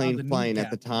of a plane flying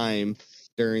at the time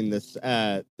during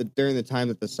the time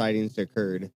that the sightings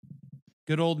occurred.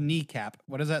 Good old kneecap.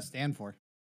 What does that stand for?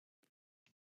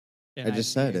 I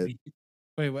just said it.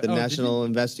 Wait, what? The National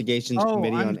Investigations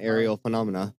Committee on Aerial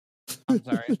Phenomena. I'm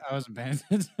sorry, I wasn't paying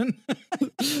attention.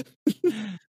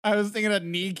 I was thinking of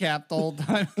kneecap the whole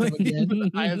time. Like,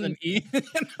 I have an E.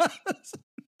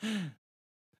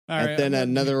 And then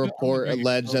another report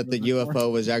alleged that the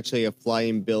UFO was actually a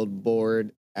flying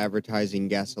billboard advertising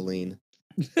gasoline.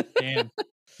 Damn.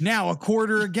 Now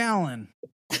 $0.25 a gallon.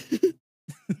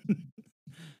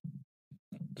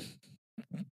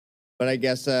 But I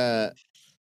guess there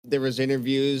was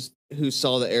interviews who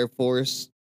saw the Air Force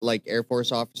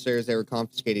officers. They were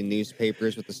confiscating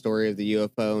newspapers with the story of the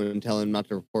UFO and telling them not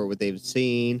to report what they've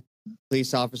seen.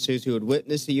 Police officers who had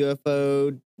witnessed the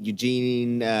UFO,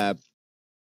 Eugene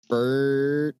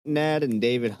Burnett and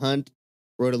David Hunt,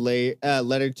 wrote a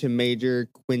letter to Major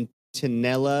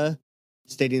Quintanilla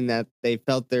stating that they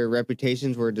felt their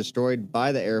reputations were destroyed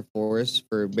by the Air Force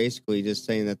for basically just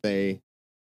saying that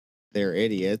they're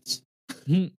idiots.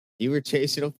 You were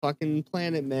chasing a fucking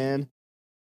planet, man.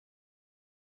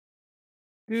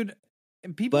 Dude,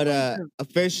 people. But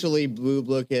officially, Blue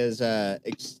Book is they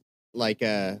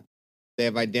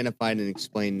have identified and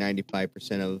explained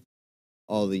 95% of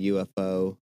all the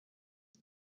UFO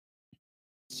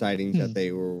sightings that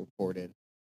they were reported.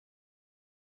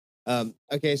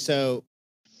 Okay, so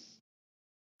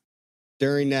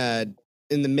during in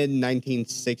the mid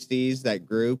 1960s, that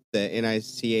group, the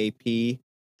NICAP,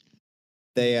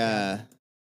 I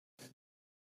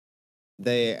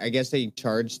guess they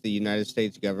charged the United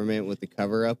States government with the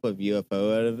cover-up of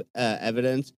UFO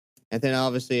evidence. And then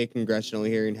obviously a congressional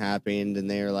hearing happened, and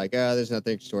they were like, oh, there's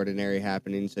nothing extraordinary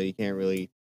happening, so you can't really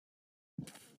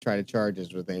try to charge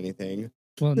us with anything.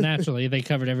 Well, naturally, they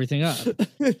covered everything up.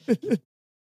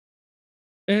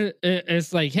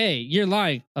 It's like, hey, you're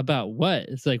lying about what?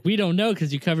 It's like, we don't know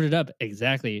because you covered it up.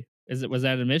 Exactly. Was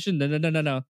that admission?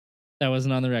 No. That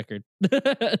wasn't on the record.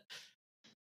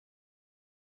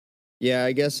 Yeah,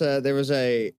 I guess there was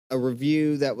a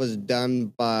review that was done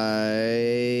by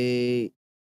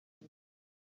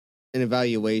an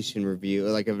evaluation review,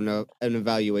 like an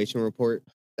evaluation report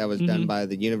that was done Mhm. by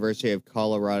the University of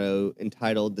Colorado,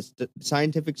 entitled "The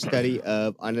Scientific Study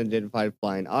of Unidentified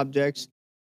Flying Objects."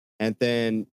 And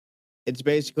then it's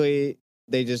basically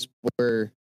they just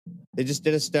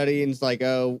did a study, and it's like,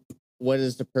 oh, what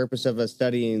is the purpose of us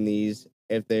studying these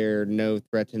if they're no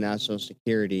threat to national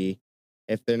security?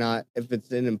 If they're not, if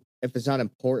it's not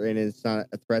important and it's not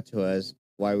a threat to us,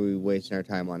 why are we wasting our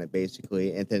time on it?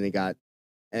 Basically, and then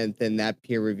that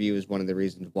peer review is one of the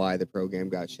reasons why the program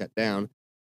got shut down.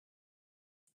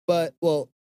 But well,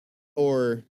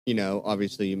 or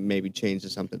obviously maybe change to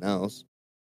something else.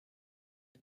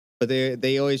 But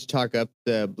they always chalk up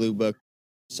the Blue Book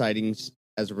sightings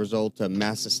as a result of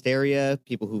mass hysteria,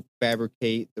 people who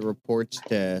fabricate the reports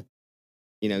to,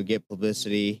 get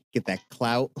publicity, get that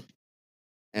clout.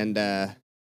 And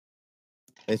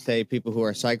they say people who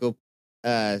are psychopathical,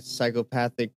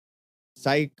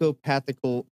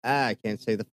 I can't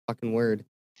say the fucking word.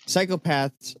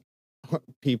 Psychopaths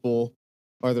people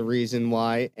are the reason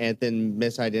why, and then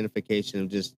misidentification of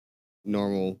just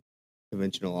normal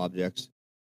conventional objects.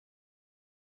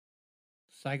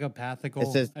 It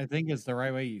Psychopathical. says, I think it's the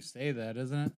right way you say that,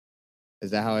 isn't it?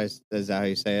 is that how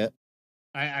you say it?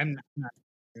 I'm not.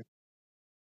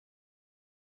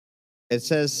 It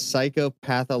says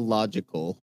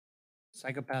psychopathological.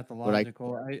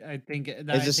 Psychopathological. I think It's I a think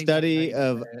that's how study you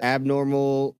of say it.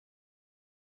 abnormal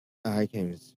I can't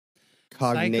even,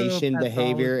 cognition,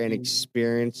 behavior, and Psychopathology.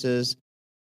 experiences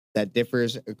that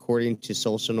differs according to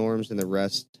social norms and the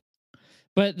rest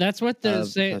But that's what they're of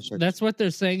the saying. construct. That's what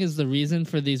they're saying is the reason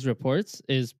for these reports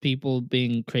is people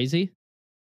being crazy,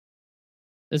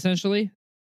 essentially.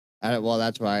 Well,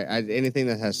 that's why anything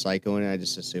that has psycho in it, I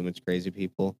just assume it's crazy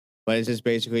people. But it's just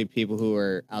basically people who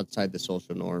are outside the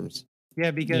social norms.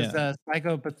 Yeah, because Yeah.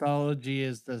 psychopathology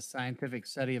is the scientific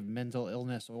study of mental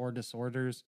illness or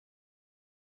disorders.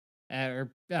 So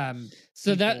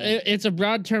that People, it's a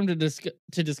broad term to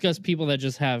discuss people that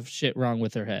just have shit wrong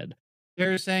with their head.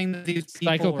 they're saying that these people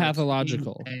are seeing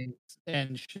Psychopathological. things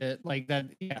and shit like that.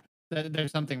 Yeah,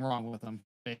 there's something wrong with them,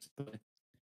 basically.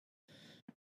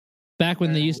 Back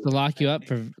when they used to lock you up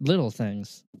for little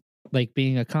things, like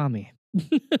being a commie.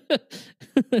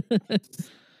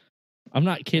 I'm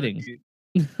not kidding.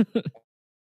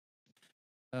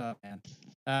 Oh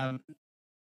man.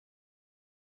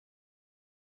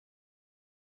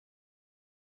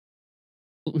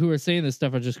 Who are saying this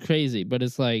stuff are just crazy, but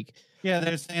it's like, Yeah,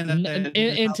 they're saying that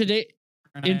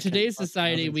in today's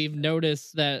society, we've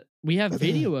noticed that we have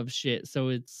video of shit, so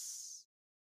it's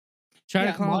try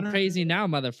to call them crazy now,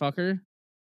 motherfucker.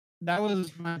 That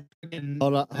was my freaking,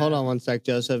 Hold on one sec,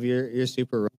 Joseph. You're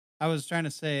super. I was trying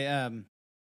to say,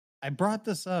 I brought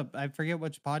this up. I forget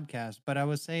which podcast, but I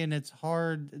was saying it's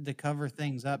hard to cover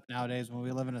things up nowadays when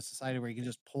we live in a society where you can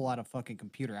just pull out a fucking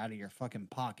computer out of your fucking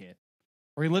pocket.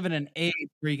 Or we live in an age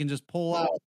where you can just pull out.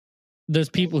 There's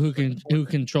people who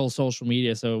control social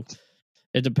media, so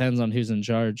it depends on who's in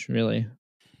charge, really.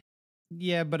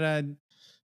 Yeah, but I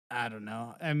don't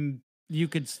know. You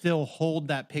could still hold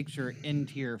that picture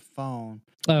into your phone.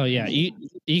 Oh yeah,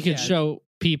 you can show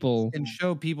people and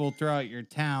show people throughout your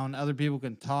town. Other people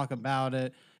can talk about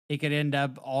it. It could end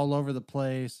up all over the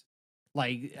place,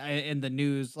 like in the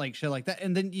news, like shit like that.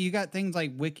 And then you got things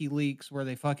like WikiLeaks where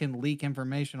they fucking leak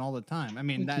information all the time. I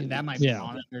mean, that might be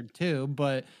monitored too,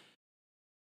 but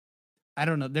I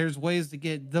don't know. There's ways to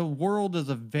get. The world is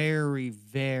a very,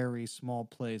 very small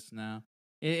place now.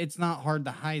 It's not hard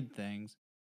to hide things.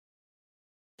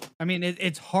 I mean,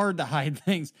 it's hard to hide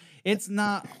things. It's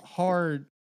not hard.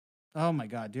 Oh my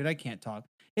god, dude, I can't talk.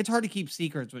 It's hard to keep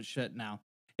secrets with shit now.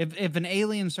 If an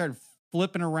alien started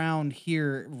flipping around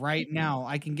here right now,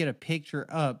 I can get a picture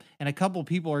up and a couple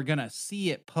people are gonna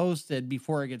see it posted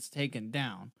before it gets taken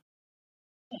down.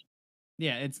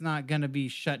 Yeah, it's not gonna be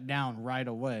shut down right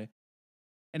away.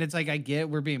 And it's like I get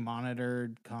we're being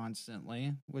monitored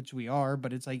constantly, which we are,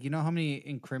 but it's like, you know how many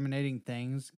incriminating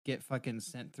things get fucking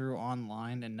sent through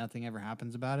online and nothing ever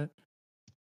happens about it?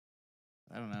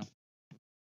 I don't know.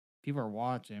 People are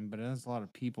watching, but there's a lot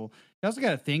of people. You also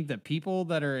got to think that people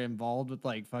that are involved with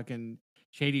like fucking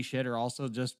shady shit are also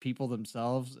just people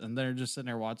themselves, and they're just sitting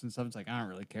there watching stuff. It's like, I don't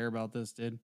really care about this,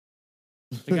 dude.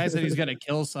 The guy said he's gonna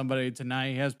kill somebody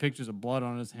tonight. He has pictures of blood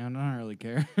on his hand. I don't really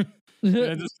care.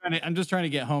 I'm just trying to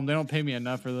get home. They don't pay me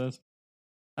enough for this.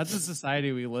 That's the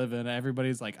society we live in.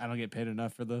 Everybody's like, I don't get paid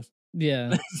enough for this.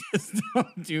 Yeah. Just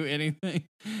don't do anything.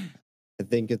 I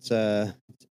think it's I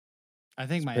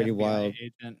think it's my pretty FBI wild.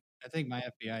 agent. I think my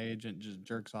FBI agent just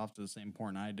jerks off to the same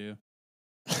porn I do.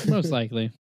 Most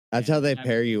likely. That's Yeah, how they I-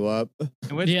 pair you up.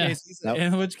 In which Yeah. case,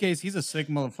 Nope. he's a sick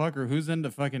motherfucker. Who's into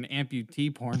fucking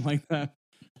amputee porn like that?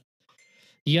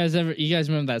 You guys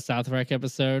remember that South Park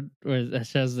episode where it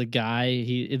shows the guy,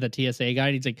 the TSA guy,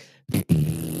 and he's like,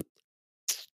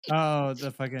 Oh,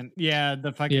 the fucking Yeah.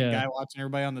 guy watching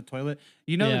everybody on the toilet.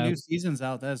 You know the Yeah. new season's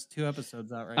out. That's 2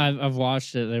 episodes out right now. I've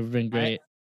watched it. They've been great.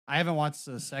 I haven't watched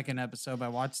the second episode, but I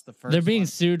watched the first They're being one.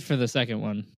 sued for the second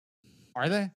one Are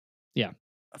they? Yeah.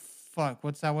 Fuck,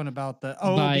 what's that one about? By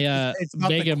because it's about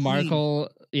the Meghan queen. Markle.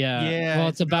 Yeah. Yeah, Well,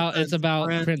 it's about it's the about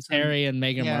prince Prince and- Harry and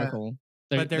Meghan yeah, Markle.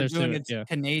 But they're doing sued, it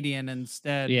Canadian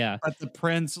instead. Yeah. But the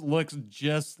prince looks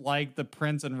just like the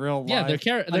prince in real life. Yeah,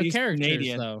 they're but he's characters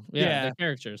Canadian. though. Yeah. Yeah, they're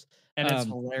characters. And it's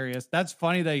hilarious. That's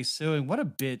funny that he's suing. What a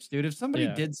bitch, dude. If somebody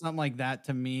Yeah. did something like that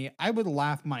to me, I would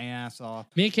laugh my ass off.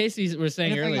 Me and Casey were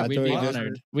saying Anything earlier, I we'd thought be you just-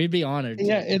 honored. We'd be honored.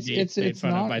 Yeah, to be it's made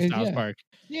fun of by South yeah. Park.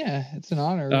 Yeah, it's an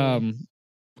honor.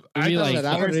 I'd be thought like, I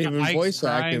that don't was even Ike's voice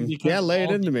crime act him. because Yeah, lay it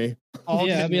all- into me. all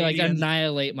yeah, I'd be like, Canadians-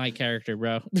 annihilate my character,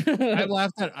 bro. I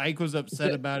laughed that Ike was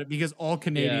upset about it because all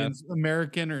Canadians,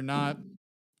 American or not,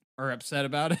 are upset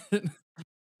about it.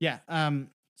 Yeah.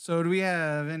 So do we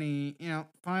have any,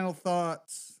 final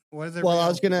thoughts? What is it? Well, I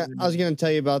was gonna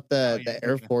tell you about Oh, the yeah,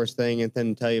 Air okay. Force thing, and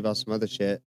then tell you about some other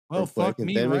shit. Well, real quick, fuck and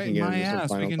me then we right can in get my into some ass.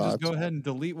 We final can just go thoughts. ahead and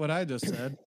delete what I just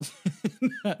said.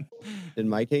 Did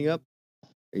Mike hang up?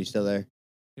 Are you still there?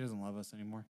 He doesn't love us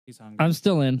anymore. He's hungry. I'm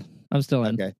still in.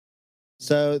 Okay.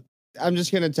 So I'm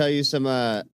just gonna tell you some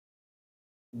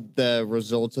the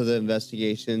results of the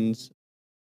investigations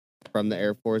from the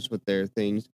Air Force with their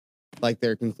things. Like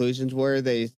their conclusions were,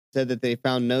 they said that they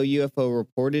found no UFO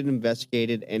reported,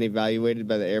 investigated, and evaluated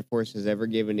by the Air Force has ever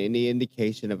given any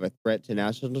indication of a threat to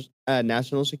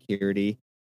national security.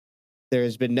 There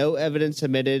has been no evidence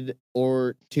submitted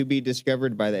or to be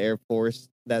discovered by the Air Force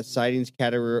that sightings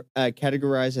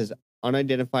categorized as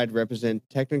unidentified represent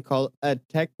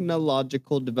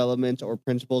technological developments or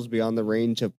principles beyond the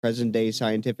range of present-day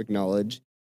scientific knowledge.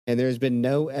 And there has been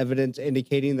no evidence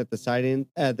indicating that the sightings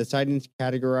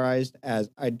categorized as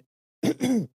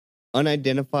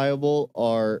unidentifiable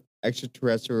are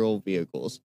extraterrestrial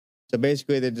vehicles. So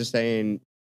basically, they're just saying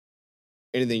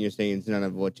anything you're saying is none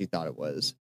of what you thought it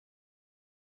was.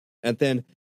 And then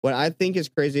what I think is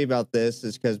crazy about this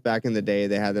is because back in the day,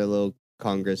 they had their little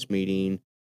Congress meeting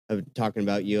of talking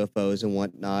about UFOs and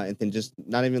whatnot. And then just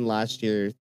not even last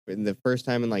year, in the first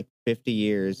time in like 50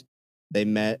 years, they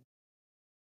met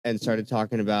and started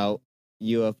talking about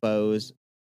UFOs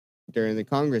during the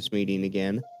Congress meeting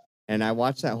again. And I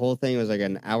watched that whole thing. It was like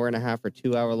an hour and a half or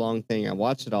 2 hour long thing. I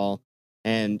watched it all.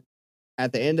 And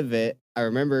at the end of it, I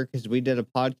remember because we did a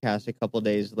podcast a couple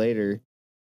days later.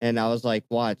 And I was like,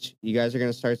 watch, you guys are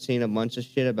going to start seeing a bunch of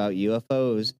shit about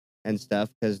UFOs and stuff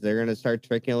because they're going to start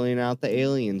trickling out the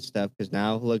alien stuff. Because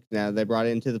now they brought it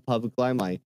into the public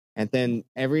limelight. And then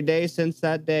every day since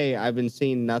that day, I've been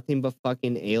seeing nothing but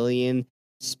fucking alien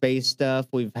space stuff.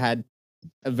 We've had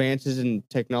advances in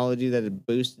technology that have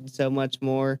boosted so much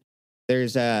more.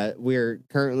 We're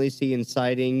currently seeing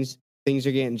sightings. Things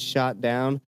are getting shot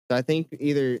down. So I think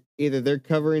either they're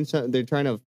covering something, they're trying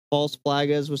to false flag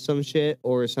us with some shit,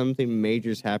 or something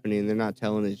major's happening. They're not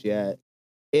telling us yet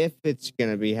if it's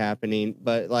gonna be happening.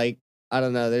 But like, I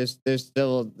don't know. There's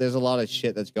a lot of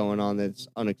shit that's going on that's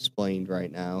unexplained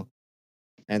right now.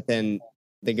 And then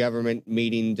the government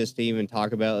meeting just to even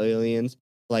talk about aliens.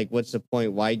 Like, what's the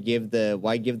point? Why give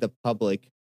the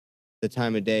public the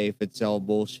time of day if it's all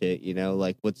bullshit?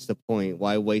 Like, what's the point?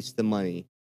 Why waste the money?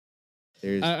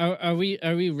 Are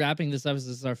we wrapping this up? Is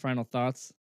this our final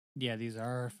thoughts? Yeah, these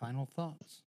are our final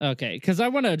thoughts. Okay, because I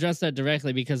want to address that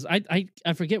directly because I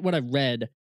forget what I read.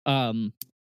 Like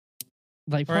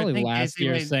Or I probably think last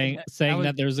year basically saying was-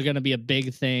 that there was going to be a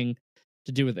big thing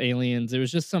to do with aliens. It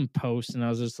was just some post, and I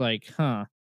was just like, huh.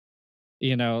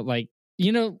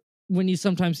 When you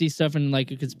sometimes see stuff in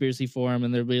like a conspiracy forum,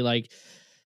 and they'll be like,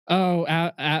 oh,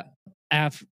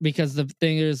 because the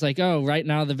thing is like, oh, right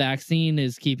now the vaccine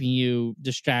is keeping you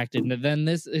distracted, and then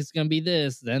this is going to be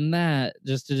this, then that,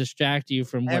 just to distract you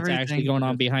from what's actually Everything going to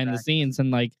on behind the distract. scenes.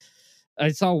 And like, I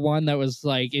saw one that was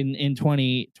like in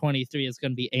 2023 it's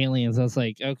going to be aliens. I was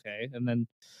like, okay, and then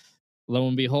lo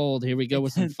and behold, here we go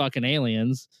with some fucking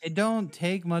aliens. It don't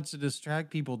take much to distract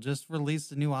people. Just release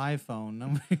the new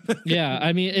iPhone. Yeah,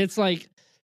 I mean, it's like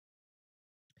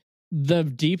the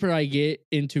deeper I get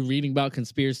into reading about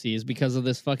conspiracies because of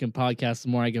this fucking podcast, the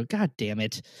more I go, God damn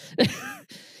it.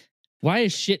 Why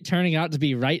is shit turning out to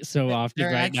be right so often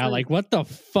They're right now? actually- Like, what the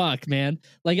fuck, man?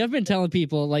 Like, I've been telling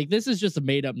people, like, this is just a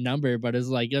made up number, but I was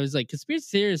like, conspiracy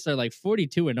theorists are like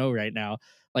 42-0 right now.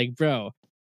 Like, bro,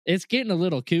 it's getting a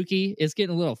little kooky. It's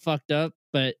getting a little fucked up,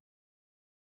 but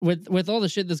with all the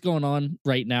shit that's going on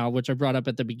right now, which I brought up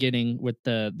at the beginning with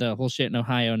the whole shit in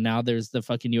Ohio, now there's the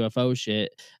fucking UFO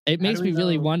shit. It How makes do we me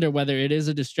really know- wonder whether it is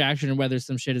a distraction or whether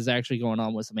some shit is actually going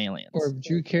on with some aliens. Or if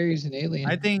Drew Carey's an alien.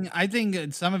 I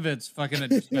think some of it's fucking a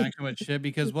distraction with shit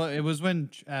because it was when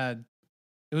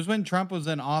Trump was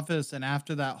in office, and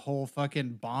after that whole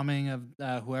fucking bombing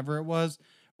of whoever it was,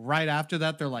 right after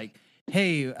that they're like,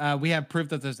 hey, we have proof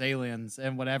that there's aliens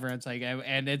and whatever. It's like,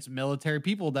 and it's military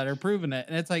people that are proving it,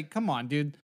 and it's like, come on,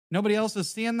 dude, nobody else is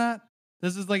seeing that.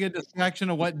 This is like a distraction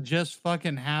of what just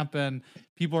fucking happened.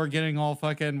 People are getting all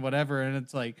fucking whatever, and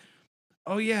it's like,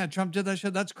 oh yeah, Trump did that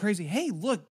shit. That's crazy. Hey,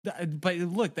 look, but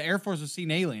look, the Air Force has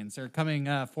seen aliens. They're coming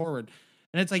forward,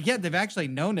 and it's like, yeah, they've actually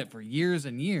known it for years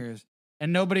and years,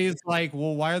 and nobody's like,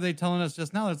 well, why are they telling us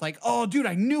just now? It's like, oh, dude,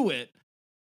 I knew it.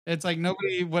 It's like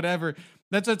nobody, whatever.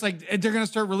 That's what it's like. They're gonna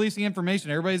start releasing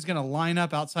information. Everybody's gonna line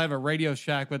up outside of a Radio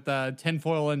Shack with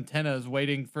tinfoil antennas,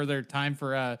 waiting for their time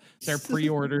for their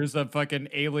pre-orders of fucking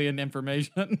alien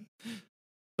information.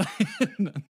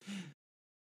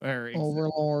 Very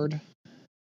Overlord.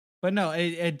 But no,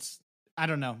 it's I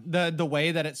don't know. The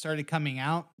way that it started coming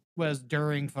out was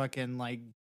during fucking like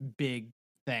big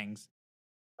things.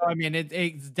 So, I mean,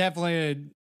 it's definitely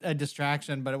a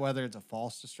distraction, but whether it's a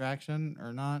false distraction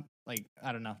or not, like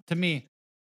I don't know. To me,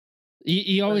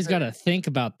 You always got to think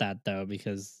about that though,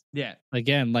 because yeah,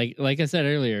 again, like I said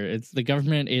earlier, it's the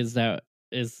government is that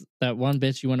one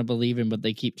bitch you want to believe in, but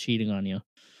they keep cheating on you.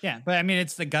 yeah. But I mean,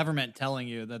 it's the government telling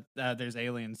you that there's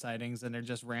alien sightings, and they're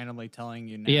just randomly telling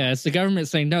you now. Yeah, it's the government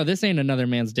saying, no, this ain't another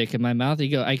man's dick in my mouth. You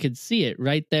go, I could see it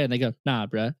right there. And they go, nah,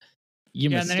 bruh.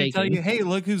 You're and then they tell mistaken. you, hey,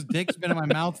 look whose dick's been in my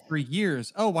mouth for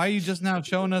years. Oh, why are you just now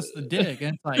showing us the dick?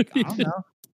 And it's like, I don't know.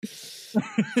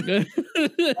 Like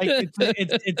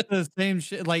it's the same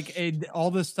shit. Like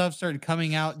all this stuff started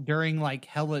coming out during like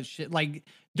hella shit, like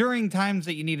during times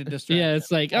that you need a distraction. Yeah, it's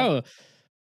like, oh,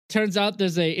 turns out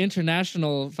there's a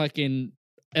international fucking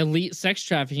elite sex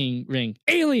trafficking ring.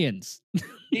 Aliens.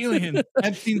 Aliens.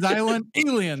 Epstein's Island.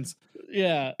 Aliens.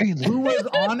 Yeah. Who was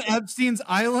on Epstein's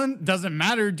Island? Doesn't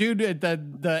matter, dude.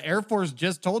 The Air Force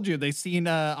just told you they seen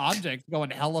objects going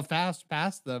hella fast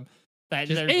past them. That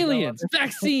just aliens.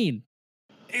 Vaccine.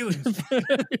 Aliens.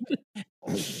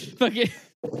 fucking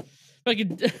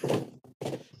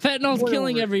fentanyl's Oil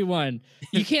killing rig. everyone.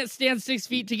 You can't stand 6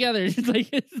 feet together. It's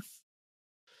like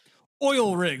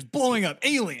Oil rigs blowing up.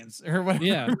 Aliens or whatever.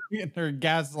 Yeah. Or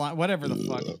gas line, whatever the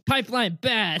fuck. Pipeline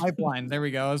bad. Pipeline. There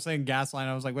we go. I was saying gas line.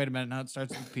 I was like, wait a minute. Now it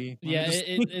starts with P. Yeah,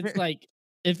 it's like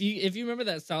if you remember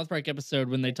that South Park episode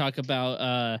when they talk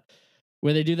about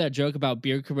where they do that joke about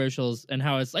beer commercials and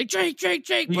how it's like drink,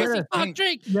 pussy, fuck,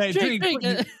 drink, yeah, drink.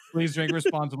 Please drink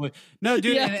responsibly. No,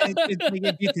 dude, Yeah. and it's like,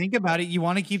 if you think about it, you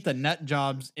want to keep the nut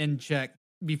jobs in check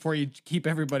before you keep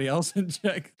everybody else in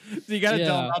check. So you got to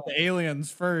tell them about the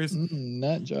aliens first.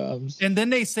 Nut jobs. And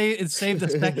then they say it's saved the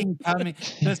second coming.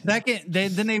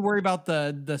 Then they worry about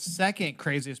the second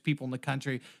craziest people in the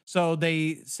country. So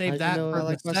they save How'd you that know I for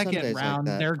like the my second Sundays like round.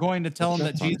 that? They're going to tell them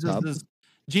that Shut up,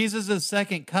 Jesus'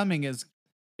 second coming is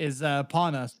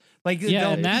upon us. Like Yeah,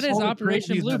 they'll and that is all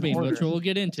Operation these in Bluebeam, which order. we'll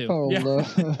get into. Oh, Yeah.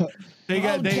 no. They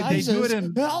do it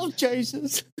in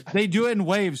Jesus. they do it in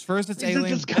waves. First it's Jesus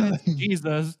aliens, is then it's coming.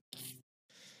 Jesus.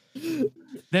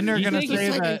 Then they're You gonna think say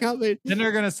it's that. Then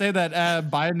they're gonna say that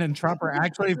Biden and Trump are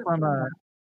actually from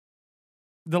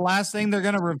the last thing they're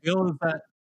gonna reveal is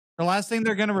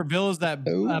that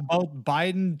Oh. both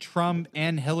Biden, Trump,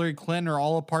 and Hillary Clinton are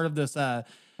all a part of this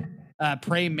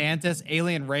praying mantis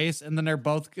alien race, and then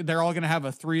they're all gonna have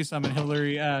a threesome, and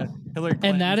Hillary Clinton,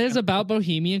 And that is about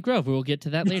Bohemian Grove. We'll get to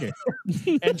that later.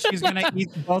 and she's gonna eat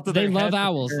both of They their love heads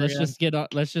owls. at the very end.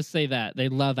 Let's just say that. They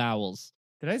love owls.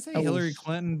 Did I say Owls. Hillary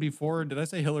Clinton before? Or did I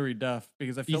say Hillary Duff?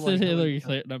 Because I You feel said like Hillary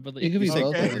Clinton, I believe. It could be You said-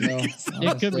 both. I Okay. don't know. It could be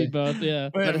honestly. both, yeah.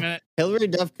 Wait a minute. Hillary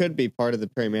Duff could be part of the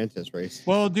praying mantis race.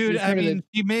 Well, dude, She's I part of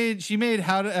mean, she made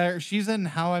how to. She's in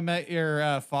How I Met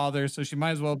Your Father, so she might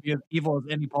as well be as evil as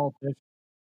any politician.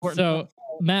 So,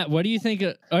 Matt, what do you think?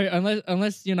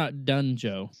 Unless you're not done,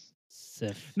 Joe.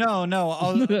 Sif. No.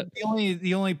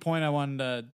 The only point I wanted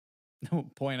to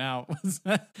point out was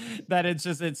that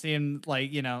it seemed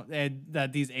like that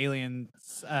these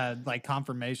aliens like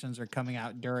confirmations are coming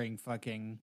out during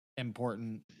fucking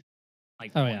important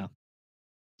like. Oh points.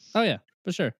 yeah,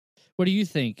 for sure. What do you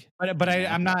think? But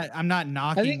I'm not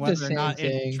knocking think the whether or same not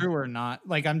thing. it's true or not.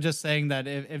 Like I'm just saying that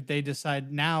if they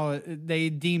decide now,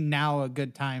 they deem now a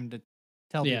good time to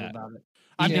tell Yeah. people about it.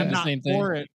 Yeah, I'm the not same thing.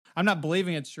 for it. I'm not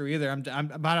believing it's true either. But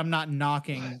I'm not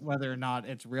knocking whether or not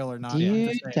it's real or not. I'm Dear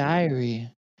just saying-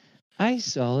 diary, I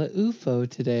saw a UFO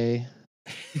today.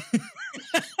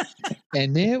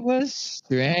 And it was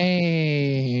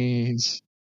strange.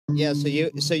 Yeah, so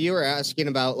you were asking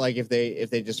about like if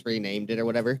they just renamed it or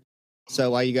whatever.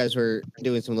 So while you guys were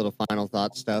doing some little final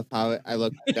thought stuff, how I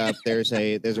looked up, there's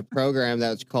a program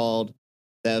that's called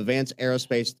the Advanced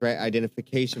Aerospace Threat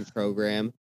Identification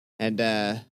Program, and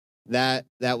that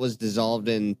was dissolved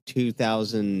in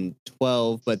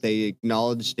 2012, but they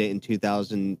acknowledged it in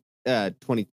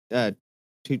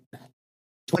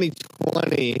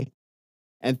 2020,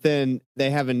 and then they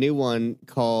have a new one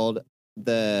called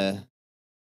the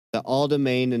All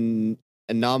Domain and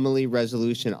Anomaly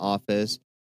Resolution Office,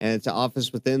 and it's an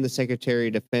office within the Secretary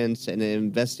of Defense, and it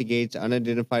investigates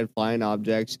unidentified flying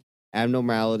objects,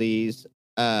 abnormalities,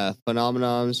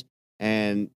 phenomenons,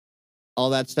 and all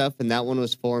that stuff. And that one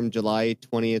was formed July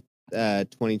 20th,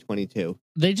 2022.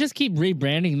 They just keep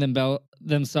rebranding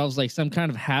themselves like some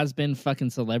kind of has-been fucking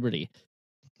celebrity.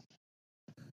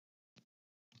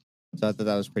 So I thought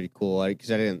that was pretty cool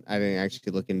because I didn't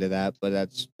actually look into that, but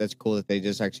that's cool that they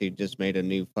just made a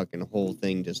new fucking whole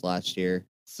thing just last year.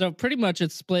 So pretty much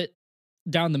it's split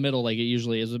down the middle like it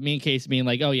usually is, with me and Casey being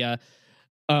like, oh yeah,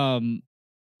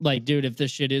 like dude, if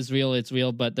this shit is real, it's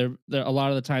real, but they're a lot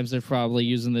of the times they're probably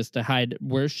using this to hide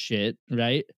worse shit,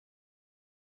 right?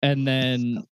 And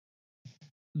then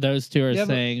those two are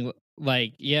saying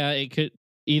like, yeah, it could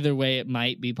either way, it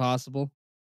might be possible.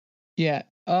 Yeah.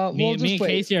 Me and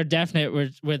Casey are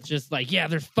definite with just like, yeah,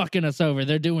 they're fucking us over.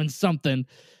 They're doing something.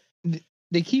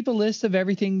 They keep a list of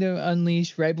everything to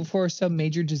unleash right before some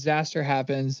major disaster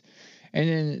happens. And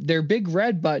then their big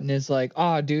red button is like,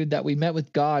 dude, that we met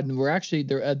with God. And we're actually,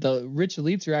 the rich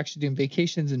elites are actually doing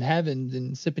vacations in heaven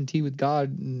and sipping tea with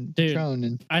God and Patron.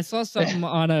 And I saw something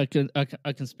on a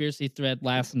conspiracy thread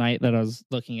last night that I was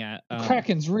looking at.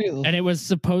 Kraken's real. And it was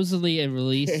supposedly a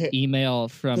release email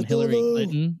from Hillary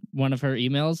Clinton, one of her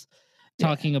emails,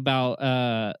 talking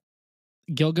about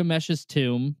Gilgamesh's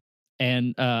tomb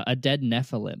and a dead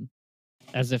Nephilim,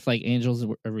 as if like angels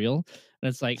are real. And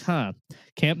it's like,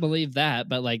 can't believe that,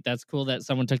 but like that's cool that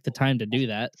someone took the time to do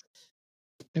that.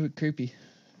 It was creepy.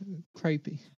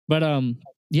 But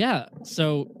yeah,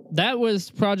 so that was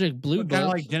Project Blue Book. Kind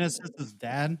of like Genesis's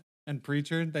dad and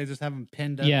preacher. They just have him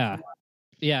pinned up.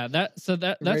 Yeah, that's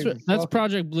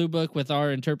Project Blue Book with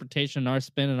our interpretation, our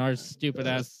spin, and our stupid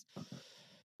ass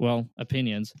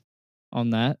opinions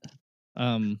on that.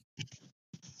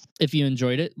 If you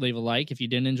enjoyed it, leave a like. If you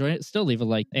didn't enjoy it, still leave a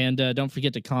like. And don't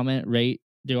forget to comment, rate,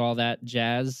 do all that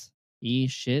jazz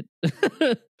shit.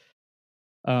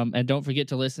 And don't forget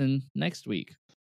to listen next week.